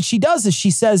the things that she does is she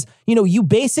says, you know, you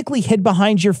basically hid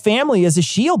behind your family as a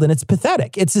shield, and it's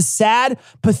pathetic. It's a sad,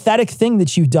 pathetic thing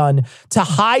that you've done to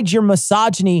hide your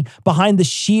misogyny behind the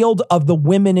shield of the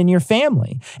women in your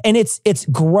family. And it's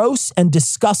gross and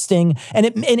disgusting.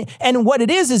 And what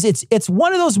it is it's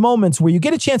one of those moments where you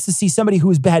get a chance to see somebody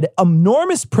who's had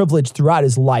enormous privilege throughout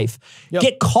his life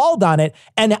get called on it,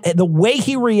 and the way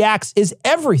he reacts is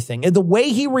everything. The way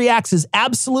he reacts is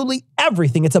absolutely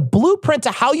everything. It's a blueprint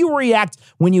to how you react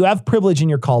when you have privilege and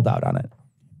you're called out on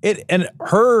it. And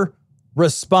her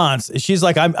response, she's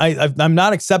like, I'm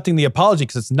not accepting the apology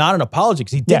because it's not an apology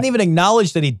because he didn't even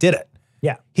acknowledge that he did it.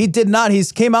 Yeah. He did not. He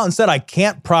came out and said, I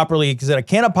can't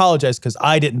apologize because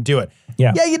I didn't do it.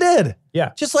 Yeah. Yeah, you did.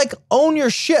 Yeah. Just like own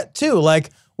your shit too. Like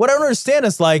what I don't understand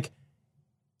is like,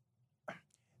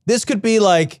 this could be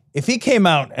like, if he came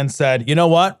out and said, you know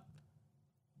what?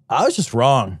 I was just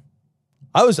wrong.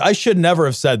 I should never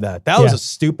have said that. That was a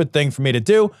stupid thing for me to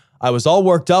do. I was all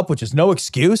worked up, which is no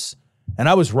excuse. And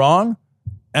I was wrong.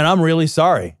 And I'm really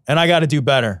sorry. And I got to do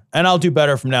better. And I'll do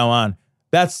better from now on.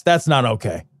 That's not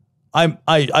okay.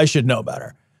 I should know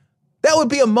better. That would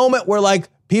be a moment where like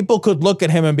people could look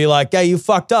at him and be like, yeah, you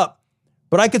fucked up,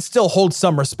 but I could still hold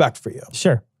some respect for you.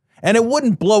 Sure. And it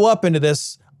wouldn't blow up into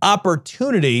this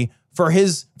opportunity for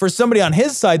somebody on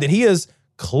his side that he is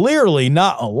clearly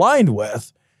not aligned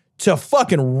with to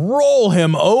fucking roll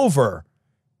him over.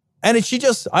 And she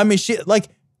this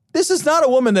is not a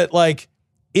woman that like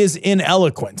is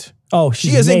ineloquent. Oh,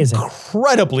 she is amazing.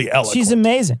 Incredibly eloquent. She's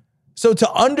amazing. So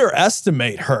to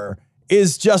underestimate her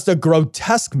is just a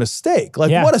grotesque mistake.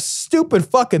 Like what a stupid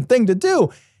fucking thing to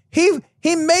do. He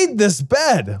made this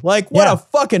bed. Like what a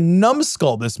fucking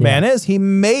numbskull this man is. He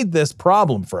made this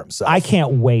problem for himself. I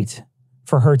can't wait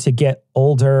for her to get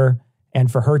older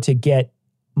and for her to get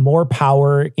more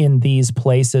power in these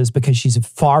places because she's a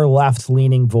far left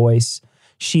leaning voice.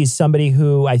 She's somebody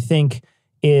who I think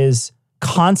is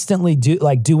constantly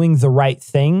doing the right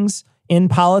things in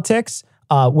politics,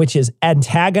 which is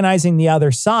antagonizing the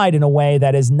other side in a way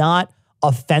that is not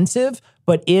offensive,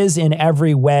 but is in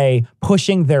every way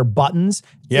pushing their buttons.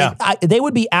 Yeah. They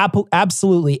would be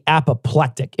absolutely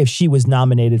apoplectic if she was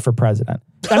nominated for president.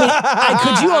 I mean,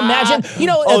 could you imagine? You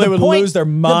know, they would lose their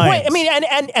minds. I mean,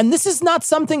 and this is not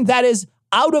something that is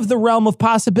out of the realm of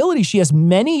possibility. She has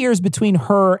many years between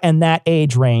her and that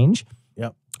age range.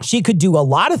 Yep. She could do a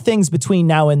lot of things between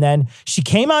now and then. She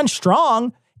came on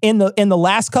strong in the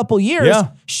last couple years. Yeah.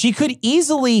 She could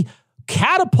easily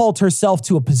catapult herself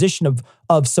to a position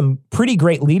of some pretty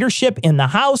great leadership in the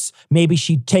House. Maybe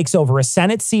she takes over a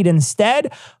Senate seat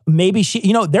instead. Maybe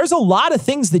there's a lot of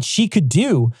things that she could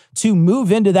do to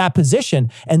move into that position,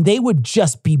 and they would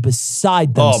just be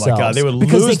beside themselves. Oh my God, they would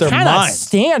because lose they their cannot minds.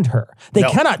 stand her. They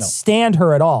cannot stand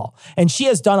her at all. And she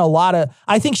has done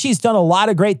I think she's done a lot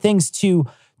of great things to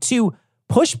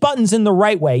push buttons in the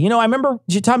right way. You know, I remember,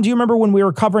 Tom, do you remember when we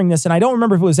were covering this? And I don't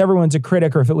remember if it was Everyone's a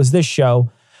Critic or if it was this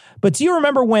show, but do you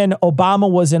remember when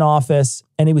Obama was in office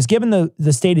and he was given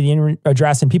the State of the Union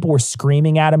address and people were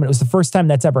screaming at him? And it was the first time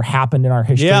that's ever happened in our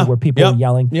history where people were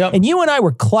yelling. Yep. And you and I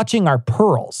were clutching our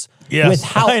pearls with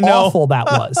how I know. awful that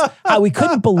was. How we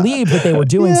couldn't believe that they were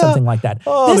doing something like that.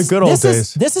 Oh, the good old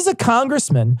days. This is a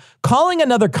congressman calling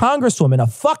another congresswoman a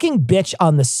fucking bitch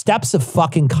on the steps of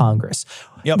fucking Congress.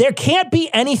 Yep. There can't be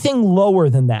anything lower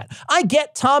than that. I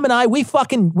get Tom and I, we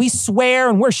swear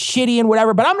and we're shitty and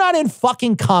whatever, but I'm not in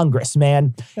fucking Congress,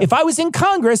 man. Yep. If I was in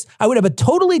Congress, I would have a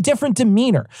totally different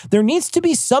demeanor. There needs to be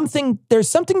there's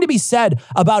something to be said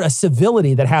about a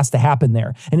civility that has to happen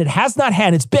there. And it has not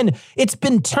had. It's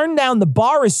been turned down. The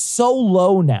bar is so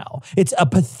low now. It's a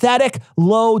pathetic,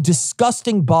 low,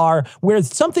 disgusting bar where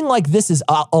something like this is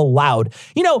allowed.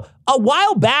 You know, a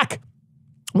while back,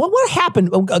 what happened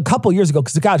a couple years ago?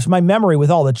 Because gosh, my memory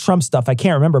with all the Trump stuff, I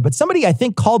can't remember. But somebody, I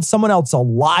think, called someone else a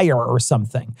liar or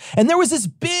something. And there was this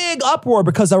big uproar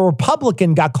because a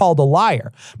Republican got called a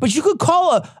liar. But you could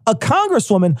call a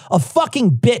congresswoman a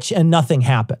fucking bitch and nothing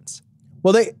happens.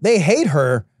 Well, they hate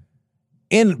her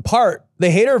in part.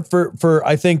 They hate her for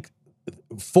I think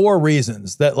 4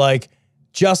 reasons that like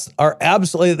just are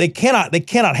absolutely, they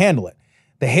cannot handle it.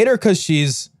 They hate her because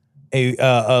she's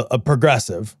a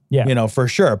progressive, you know, for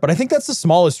sure. But I think that's the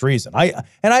smallest reason. I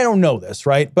don't know this,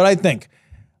 right? But I think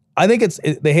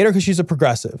they hate her because she's a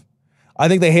progressive. I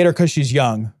think they hate her because she's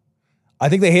young. I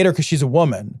think they hate her because she's a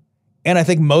woman. And I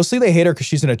think mostly they hate her because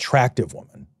she's an attractive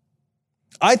woman.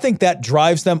 I think that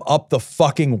drives them up the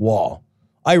fucking wall.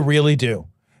 I really do.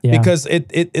 Yeah. Because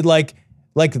it like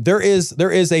there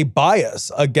is a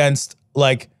bias against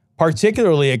like,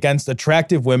 particularly against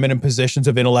attractive women in positions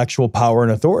of intellectual power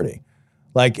and authority,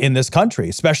 like in this country,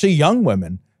 especially young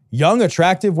women, young,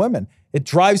 attractive women. It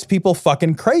drives people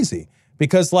fucking crazy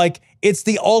because like it's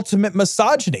the ultimate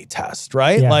misogyny test,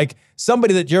 right? Yeah. Like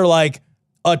somebody that you're like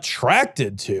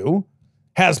attracted to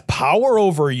has power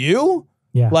over you.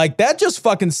 Yeah. Like that just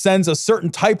fucking sends a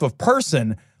certain type of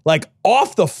person like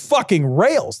off the fucking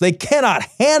rails. They cannot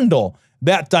handle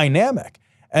that dynamic.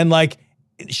 And like,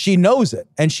 she knows it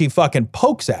and she fucking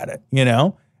pokes at it, you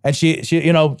know? And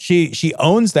she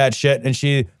owns that shit. And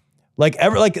she like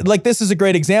this is a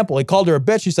great example. He called her a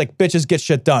bitch. She's like, bitches get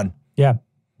shit done. Yeah.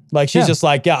 Like she's just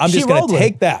like, yeah, I'm just going to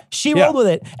take that. She rolled with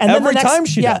it. And every time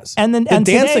she does. And then the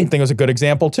dancing thing was a good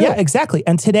example too. Yeah, exactly.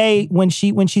 And today when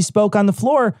she spoke on the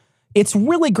floor, it's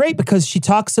really great because she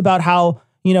talks about how,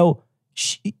 you know,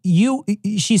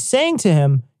 she's saying to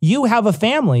him, you have a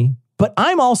family, but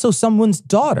I'm also someone's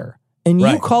daughter. And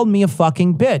you called me a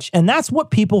fucking bitch. And that's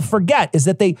what people forget is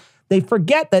that they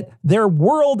forget that the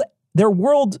world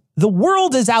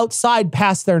is outside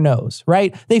past their nose,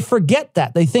 right? They forget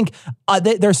that. They think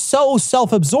they're so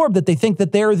self-absorbed that they think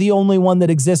that they're the only one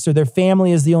that exists or their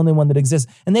family is the only one that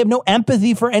exists. And they have no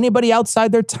empathy for anybody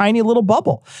outside their tiny little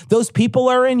bubble. Those people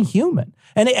are inhuman.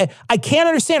 And I can't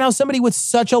understand how somebody with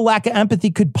such a lack of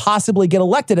empathy could possibly get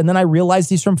elected. And then I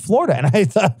realized he's from Florida and I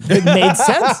thought it made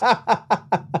sense.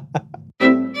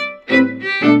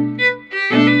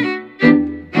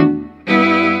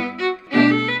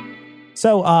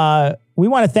 So we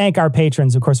want to thank our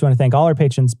patrons. Of course, we want to thank all our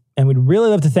patrons. And we'd really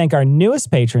love to thank our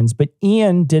newest patrons. But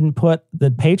Ian didn't put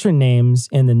the patron names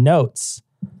in the notes.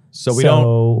 So we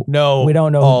don't know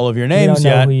all of your names yet. We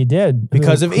don't know who you did.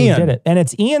 Because of Ian. Did it. And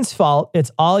it's Ian's fault.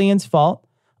 It's all Ian's fault.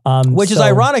 Which is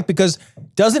ironic because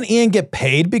doesn't Ian get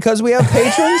paid because we have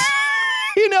patrons?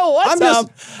 You know what?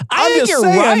 I think you're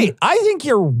right. I think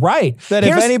you're right. That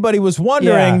if anybody was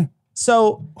wondering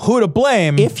who to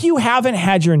blame. If you haven't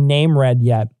had your name read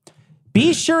yet,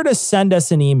 be sure to send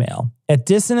us an email at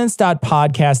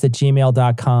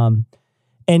dissonance.podcast@gmail.com.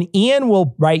 And Ian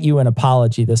will write you an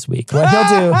apology this week. What he'll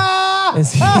do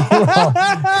is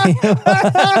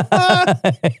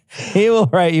he will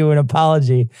write you an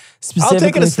apology. I'll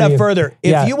take it a step further.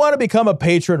 If you want to become a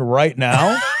patron right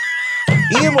now,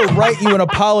 Ian will write you an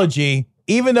apology,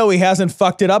 even though he hasn't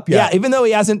fucked it up yet. Yeah, even though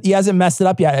he hasn't messed it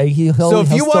up yet. If you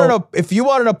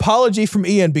want an apology from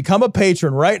Ian, become a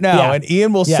patron right now, and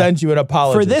Ian will send you an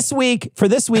apology. For this week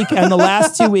and the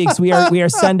last 2 weeks, we are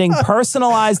sending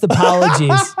personalized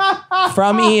apologies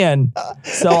from Ian.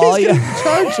 So all you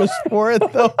charge us for it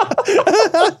though.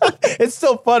 It's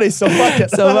still funny, so fuck it.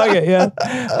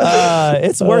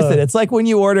 It's worth it. It's like when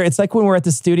you order. It's like when we're at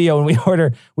the studio and we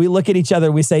order. We look at each other.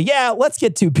 We say, "Yeah, let's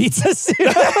get 2 pizzas."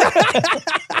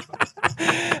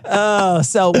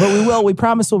 But we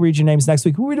promise we'll read your names next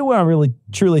week. We do want to really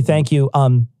truly thank you.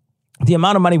 The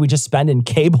amount of money we just spend in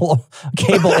cable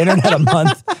internet a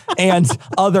month and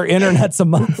other internets a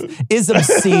month is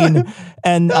obscene.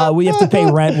 And we have to pay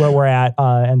rent where we're at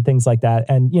and things like that.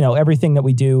 And, you know, everything that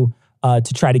we do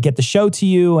to try to get the show to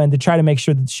you and to try to make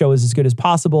sure that the show is as good as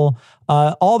possible.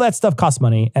 All that stuff costs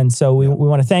money. And so we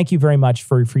want to thank you very much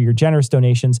for your generous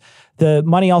donations. The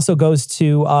money also goes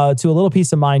to a little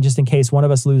peace of mind just in case one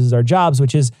of us loses our jobs,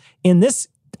 which is in this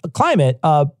climate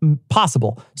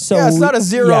possible. So it's not a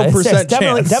 0%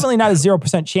 chance. Definitely not a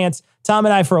 0% chance. Tom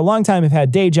and I for a long time have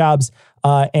had day jobs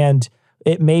and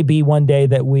it may be one day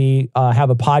that we have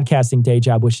a podcasting day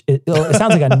job, which it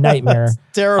sounds like a nightmare. It's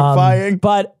terrifying.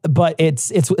 But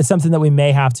it's something that we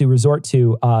may have to resort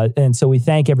to. And so we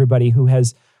thank everybody who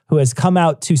has come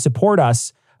out to support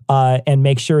us and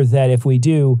make sure that if we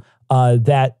do,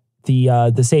 that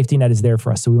the safety net is there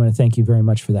for us. So we want to thank you very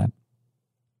much for that.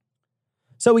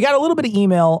 So we got a little bit of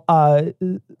email.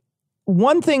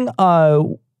 One thing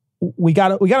we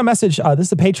got a message. This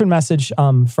is a patron message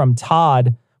from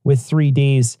Todd with 3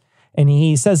 Ds. And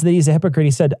he says that he's a hypocrite.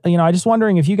 He said, I just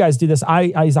wondering if you guys do this.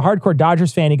 He's a hardcore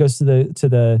Dodgers fan. He goes to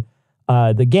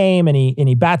the game and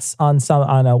he bets on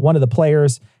one of the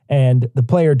players, and the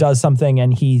player does something,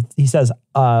 and he says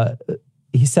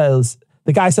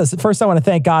the guy says, first I want to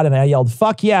thank God, and I yelled,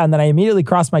 fuck yeah, and then I immediately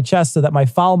crossed my chest so that my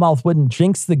foul mouth wouldn't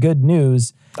jinx the good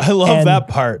news. I love that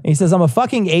part. He says, I'm a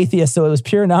fucking atheist, so it was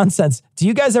pure nonsense. Do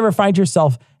you guys ever find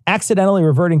yourself accidentally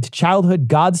reverting to childhood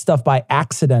God stuff by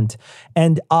accident?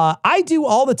 And I do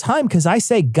all the time, because I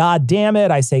say, God damn it.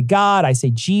 I say God, I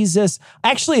say Jesus.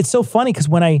 Actually, it's so funny, because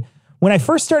when I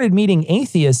first started meeting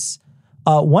atheists,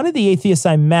 one of the atheists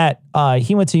I met,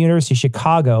 he went to University of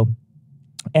Chicago,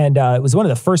 and it was one of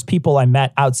the first people I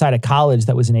met outside of college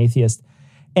that was an atheist.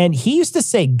 And he used to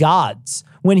say gods.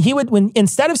 When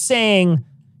instead of saying,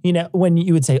 when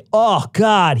you would say, oh,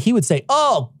 God, he would say,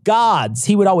 oh, gods.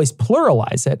 He would always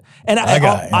pluralize it. And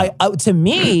to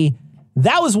me,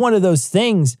 that was one of those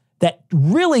things that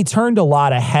really turned a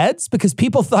lot of heads, because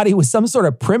people thought he was some sort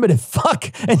of primitive fuck.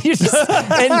 And you just,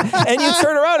 and you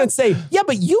turn around and say, yeah,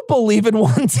 but you believe in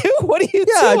one too. What are you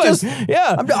doing?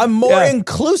 I'm more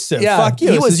inclusive. Yeah. Fuck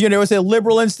you. This is a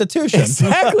liberal institution.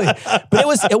 Exactly. But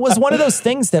it was one of those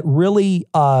things that really,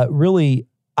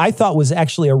 I thought was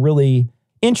actually a really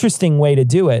interesting way to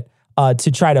do it,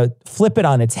 to try to flip it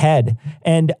on its head.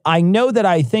 And I don't know that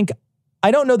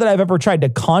I've ever tried to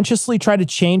consciously try to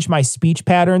change my speech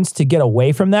patterns to get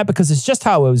away from that, because it's just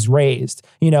how I was raised.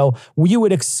 You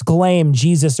would exclaim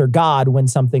Jesus or God when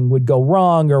something would go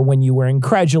wrong, or when you were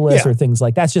incredulous or things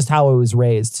like that. That's just how I was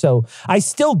raised. So I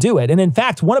still do it. And in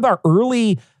fact, one of our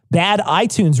early bad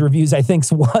iTunes reviews, I think,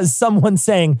 was someone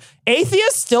saying,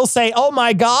 atheists still say, oh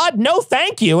my God, no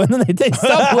thank you. And then they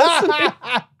stop listening.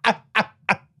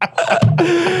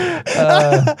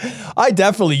 I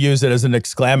definitely use it as an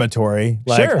exclamatory.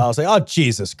 Sure. I'll say, "Oh,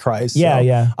 Jesus Christ!"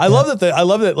 Yeah. I love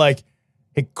that. Like,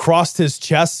 it crossed his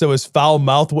chest so his foul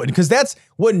mouth wouldn't, because that's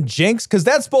wouldn't jinx. Because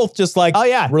that's both just like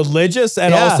religious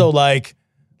and also like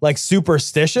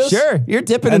superstitious. Sure, you're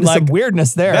dipping into some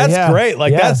weirdness there. That's great.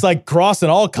 That's like crossing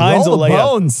all kinds of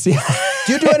bones. Do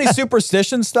you do any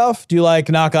superstition stuff? Do you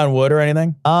knock on wood or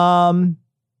anything?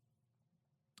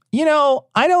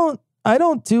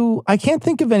 I can't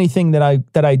think of anything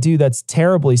that I do that's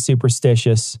terribly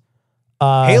superstitious.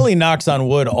 Haley knocks on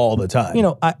wood all the time.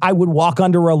 I would walk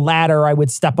under a ladder. I would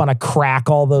step on a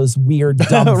crack, all those weird,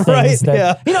 dumb things.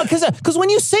 Because when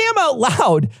you say them out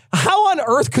loud, how on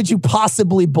earth could you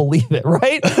possibly believe it,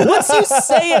 right? Once you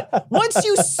say it, once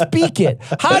you speak it,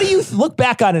 how do you look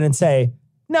back on it and say,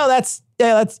 no, that's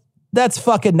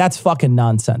fucking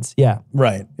nonsense. Yeah.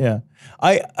 Right. Yeah.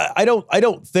 I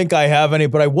don't think I have any,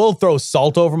 but I will throw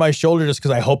salt over my shoulder just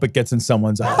because I hope it gets in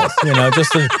someone's eyes.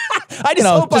 Just to, I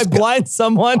hope I blind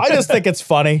someone. I just think it's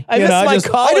funny. I do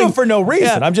it for no reason.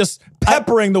 Yeah. I'm just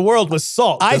peppering the world with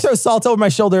salt. I throw salt over my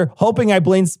shoulder, hoping I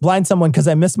blind someone, because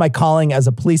I missed my calling as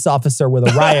a police officer with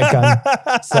a riot gun.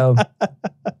 So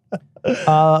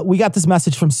we got this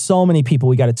message from so many people.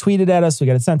 We got it tweeted at us. We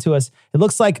got it sent to us. It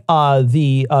looks like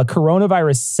the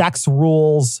coronavirus sex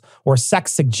rules or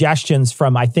sex suggestions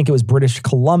from, I think it was British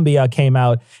Columbia, came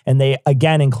out, and they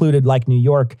again included, like New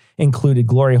York, included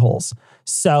glory holes.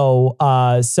 So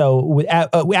as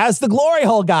the glory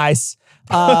hole guys,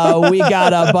 we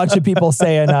got a bunch of people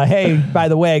saying, hey, by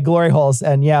the way, glory holes.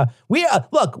 And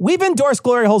we've endorsed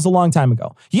glory holes a long time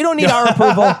ago. You don't need our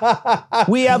approval.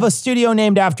 We have a studio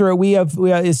named after it. We are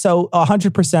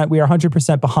 100%. We are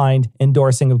 100% behind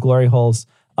endorsing of glory holes.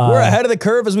 We're ahead of the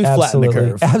curve as we flatten the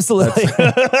curve. Absolutely.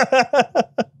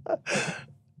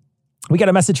 We got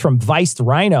a message from Viced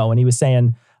Rhino, and he was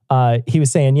saying,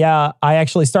 yeah, I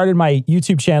actually started my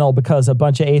YouTube channel because a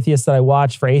bunch of atheists that I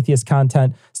watch for atheist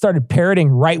content started parroting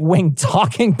right-wing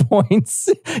talking points.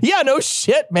 Yeah, no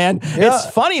shit, man. Yeah. It's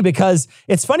funny because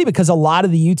a lot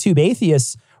of the YouTube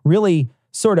atheists really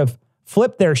sort of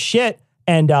flipped their shit.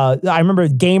 And I remember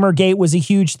Gamergate was a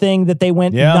huge thing that they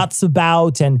went nuts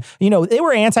about. And, they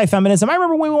were anti-feminism. I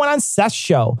remember when we went on Seth's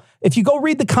show. If you go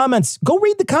read the comments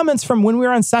from when we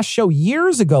were on Seth's show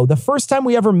years ago. The first time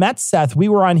we ever met Seth, we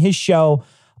were on his show.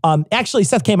 Actually,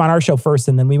 Seth came on our show first,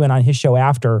 and then we went on his show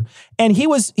after. And he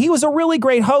was a really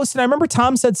great host. And I remember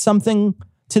Tom said something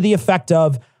to the effect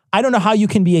of, I don't know how you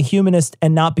can be a humanist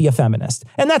and not be a feminist.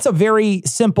 And that's a very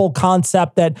simple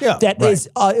concept that is,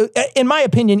 in my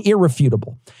opinion,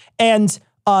 irrefutable. And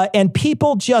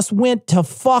people just went to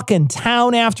fucking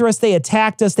town after us. They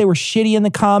attacked us. They were shitty in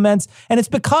the comments. And it's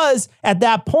because at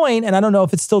that point, and I don't know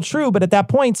if it's still true, but at that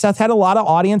point, Seth had a lot of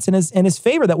audience in his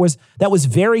favor that was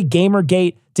very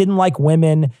Gamergate didn't like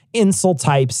women, insult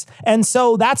types. And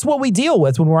so that's what we deal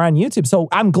with when we're on YouTube. So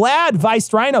I'm glad,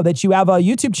 Vice Rhino, that you have a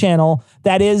YouTube channel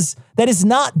that is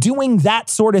not doing that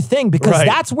sort of thing, because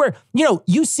that's where,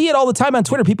 you see it all the time on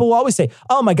Twitter. People will always say,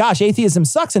 oh my gosh, atheism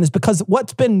sucks. And it's because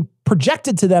what's been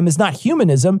projected to them is not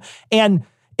humanism. And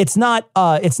it's not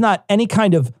any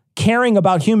kind of caring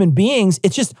about human beings.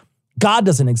 It's just God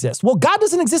doesn't exist. Well, God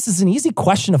doesn't exist is an easy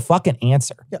question to fucking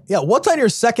answer. Yeah. What's on your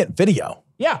second video?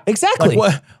 Yeah, exactly.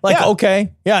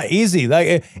 Okay. Yeah, easy.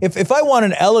 Like if I want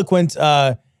an eloquent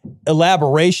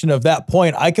elaboration of that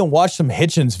point, I can watch some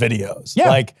Hitchens videos. Yeah.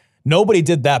 Like nobody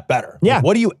did that better. Yeah. Like,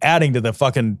 what are you adding to the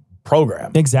fucking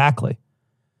program? Exactly.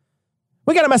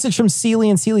 We got a message from Seeley,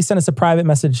 and Seeley sent us a private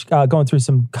message going through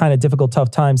some kind of difficult,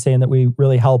 tough times, saying that we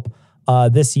really help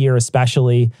this year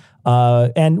especially.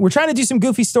 And we're trying to do some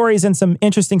goofy stories and some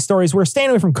interesting stories. We're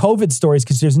staying away from COVID stories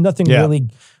because there's nothing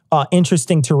really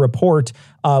interesting to report.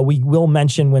 We will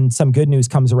mention when some good news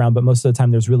comes around, but most of the time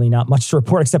there's really not much to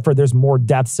report except for there's more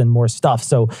deaths and more stuff.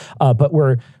 So, but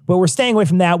we're staying away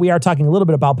from that. We are talking a little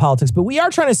bit about politics, but we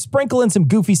are trying to sprinkle in some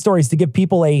goofy stories to give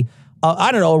people a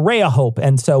ray of hope.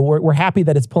 And so we're happy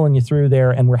that it's pulling you through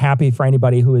there, and we're happy for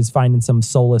anybody who is finding some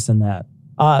solace in that.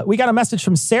 We got a message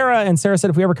from Sarah, and Sarah said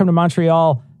if we ever come to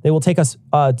Montreal, they will take us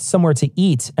somewhere to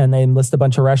eat, and they list a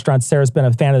bunch of restaurants. Sarah's been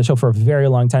a fan of the show for a very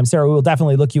long time. Sarah, we will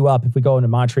definitely look you up if we go into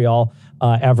Montreal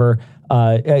ever.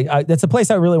 That's a place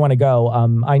I really want to go.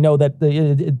 I know that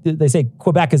they say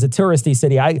Quebec is a touristy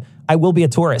city. I will be a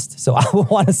tourist, so I will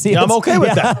want to see it. I'm okay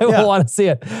with that. I will want to see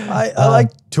it. I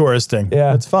like touristing.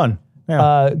 Yeah, it's fun.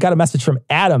 Yeah. Got a message from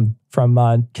Adam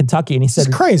from Kentucky, and he said,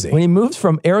 it's crazy. When he moved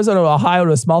from Arizona to Ohio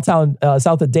to a small town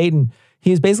south of Dayton, he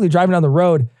was basically driving down the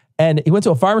road, and he went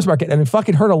to a farmer's market and he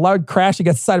fucking heard a loud crash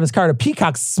against the side of his car and a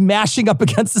peacock smashing up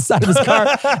against the side of his car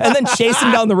and then chasing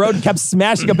down the road and kept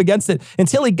smashing up against it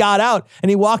until he got out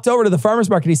and he walked over to the farmer's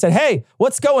market. He said, hey,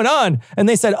 what's going on? And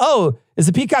they said, oh, is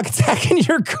a peacock attacking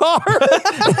your car?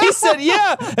 And he said,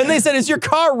 yeah. And they said, is your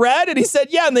car red? And he said,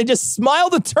 yeah. And they just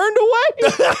smiled and turned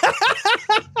away.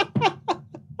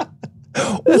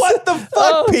 What the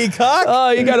fuck, peacock?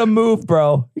 Oh, you got to move,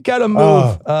 bro. You got to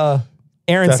move.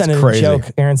 Aaron sent in a joke.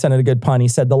 Aaron sent in a good pun. He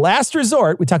said, the last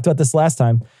resort, we talked about this last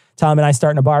time, Tom and I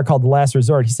starting a bar called The Last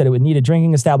Resort. He said it would need a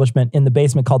drinking establishment in the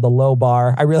basement called The Low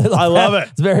Bar. I really love it.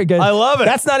 It's very good. I love it.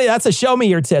 That's a show me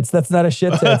your tits. That's not a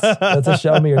shit tits. That's a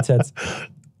show me your tits.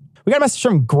 We got a message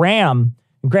from Graham.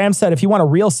 And Graham said, if you want a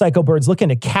real psycho birds, look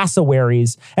into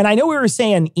cassowaries. And I know we were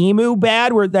saying emu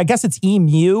bad, where I guess it's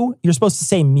emu. You're supposed to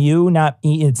say mew,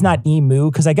 it's not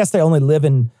emu, because I guess they only live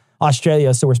in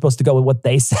Australia, so we're supposed to go with what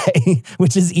they say,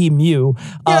 which is emu. You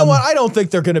know what? I don't think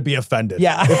they're going to be offended.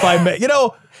 Yeah, if I may,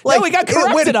 we got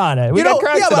corrected on it.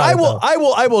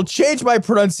 I will change my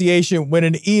pronunciation when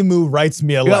an emu writes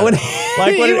me a letter. When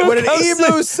an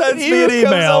emu sends me an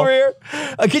email. Over here.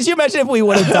 Could you imagine if we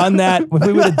would have done that? If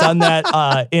we would have done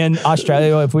that in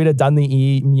Australia, if we'd have done the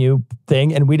emu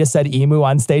thing and we just said emu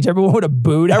on stage, everyone would have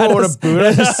booed at us.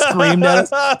 Just screamed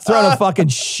at us, thrown a fucking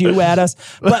shoe at us.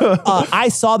 But I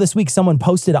saw this week someone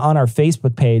posted on our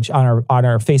Facebook page, on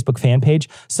our Facebook fan page,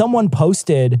 someone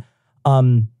posted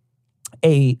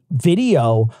a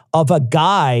video of a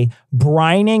guy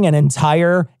brining an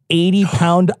entire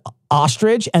 80-pound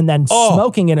ostrich and then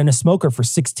smoking it in a smoker for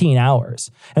 16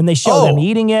 hours. And they show them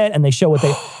eating it, and they show what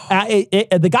they...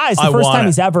 the guy's the first time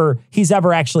he's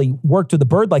ever actually worked with a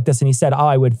bird like this, and he said,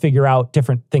 I would figure out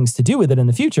different things to do with it in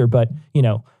the future. But,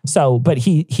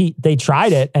 they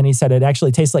tried it, and he said it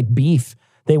actually tastes like beef.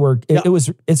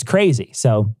 It's crazy.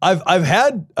 So I've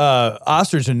had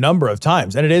ostrich a number of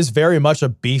times, and it is very much a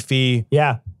beefy.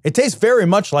 Yeah. It tastes very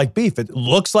much like beef. It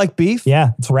looks like beef.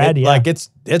 Yeah, it's red. Like it's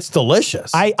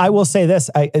delicious. I will say this: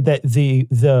 that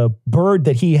the bird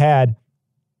that he had,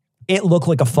 it looked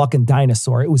like a fucking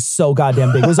dinosaur. It was so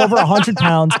goddamn big. It was over 100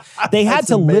 pounds. They had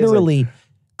to literally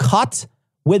cut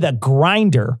with a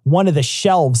grinder one of the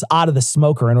shelves out of the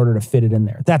smoker in order to fit it in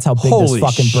there. That's how big this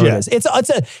fucking bird is.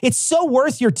 It's so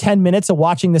worth your 10 minutes of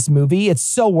watching this movie. It's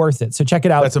so worth it. So check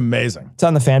it out. That's amazing. It's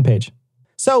on the fan page.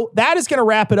 So that is going to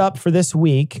wrap it up for this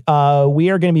week. We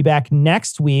are going to be back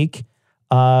next week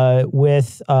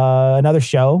with another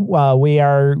show. We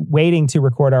are waiting to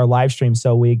record our live stream,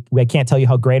 so we can't tell you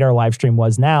how great our live stream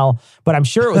was now, but I'm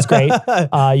sure it was great.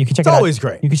 You can check it out. Always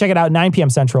great. You can check it out at 9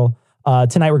 p.m. Central.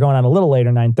 Tonight we're going on a little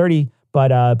later, 9:30.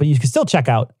 But you can still check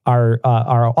out all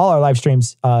our live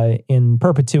streams in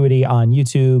perpetuity on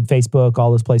YouTube, Facebook,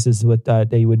 all those places that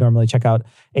you would normally check out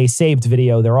a saved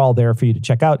video. They're all there for you to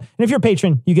check out. And if you're a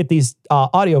patron, you get these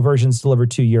audio versions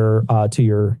delivered to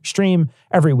your stream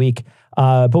every week.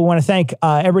 But we want to thank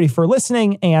everybody for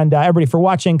listening and everybody for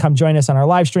watching. Come join us on our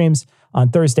live streams on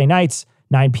Thursday nights,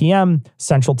 9 p.m.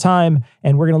 Central Time.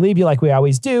 And we're going to leave you like we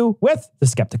always do with the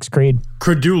Skeptic's Creed.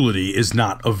 Credulity is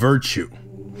not a virtue.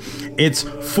 It's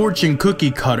fortune cookie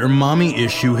cutter, mommy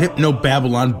issue,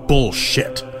 hypno-Babylon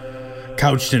bullshit.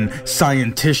 Couched in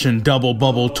scientician, double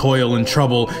bubble, toil and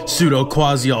trouble, pseudo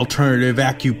quasi-alternative,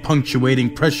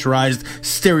 acupunctuating, pressurized,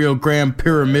 stereogram,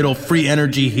 pyramidal, free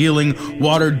energy healing,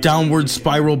 water downward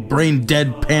spiral, brain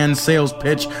deadpan sales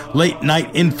pitch, late night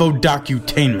info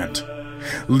docutainment.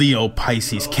 Leo,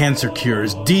 Pisces, cancer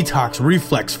cures, detox,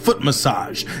 reflex, foot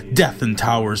massage, death in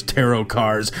towers, tarot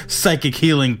cards, psychic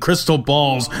healing, crystal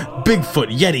balls,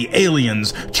 Bigfoot, Yeti,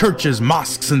 aliens, churches,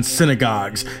 mosques and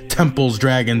synagogues, temples,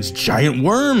 dragons, giant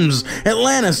worms,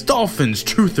 Atlantis, dolphins,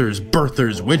 truthers,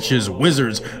 birthers, witches,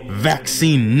 wizards,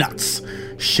 vaccine nuts,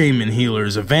 shaman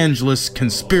healers, evangelists,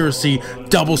 conspiracy,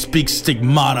 doublespeak,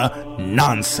 stigmata,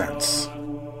 nonsense.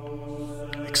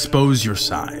 Expose your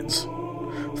sides.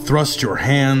 Thrust your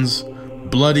hands,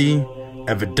 bloody,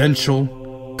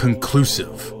 evidential,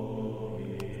 conclusive.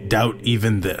 Doubt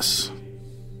even this.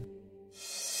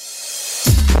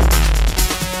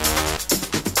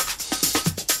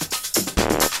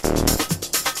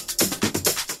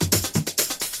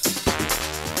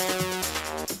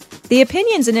 The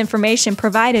opinions and information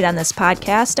provided on this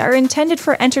podcast are intended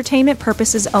for entertainment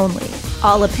purposes only.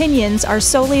 All opinions are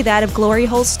solely that of Glory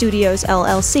Hole Studios,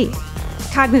 LLC.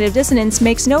 Cognitive Dissonance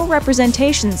makes no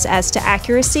representations as to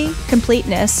accuracy,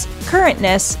 completeness,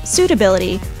 currentness,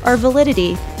 suitability, or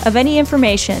validity of any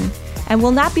information, and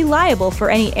will not be liable for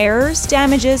any errors,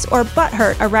 damages, or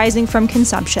butthurt arising from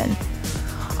consumption.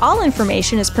 All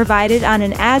information is provided on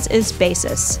an as-is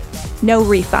basis. No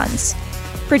refunds.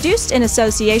 Produced in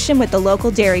association with the local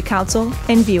Dairy Council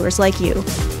and viewers like you.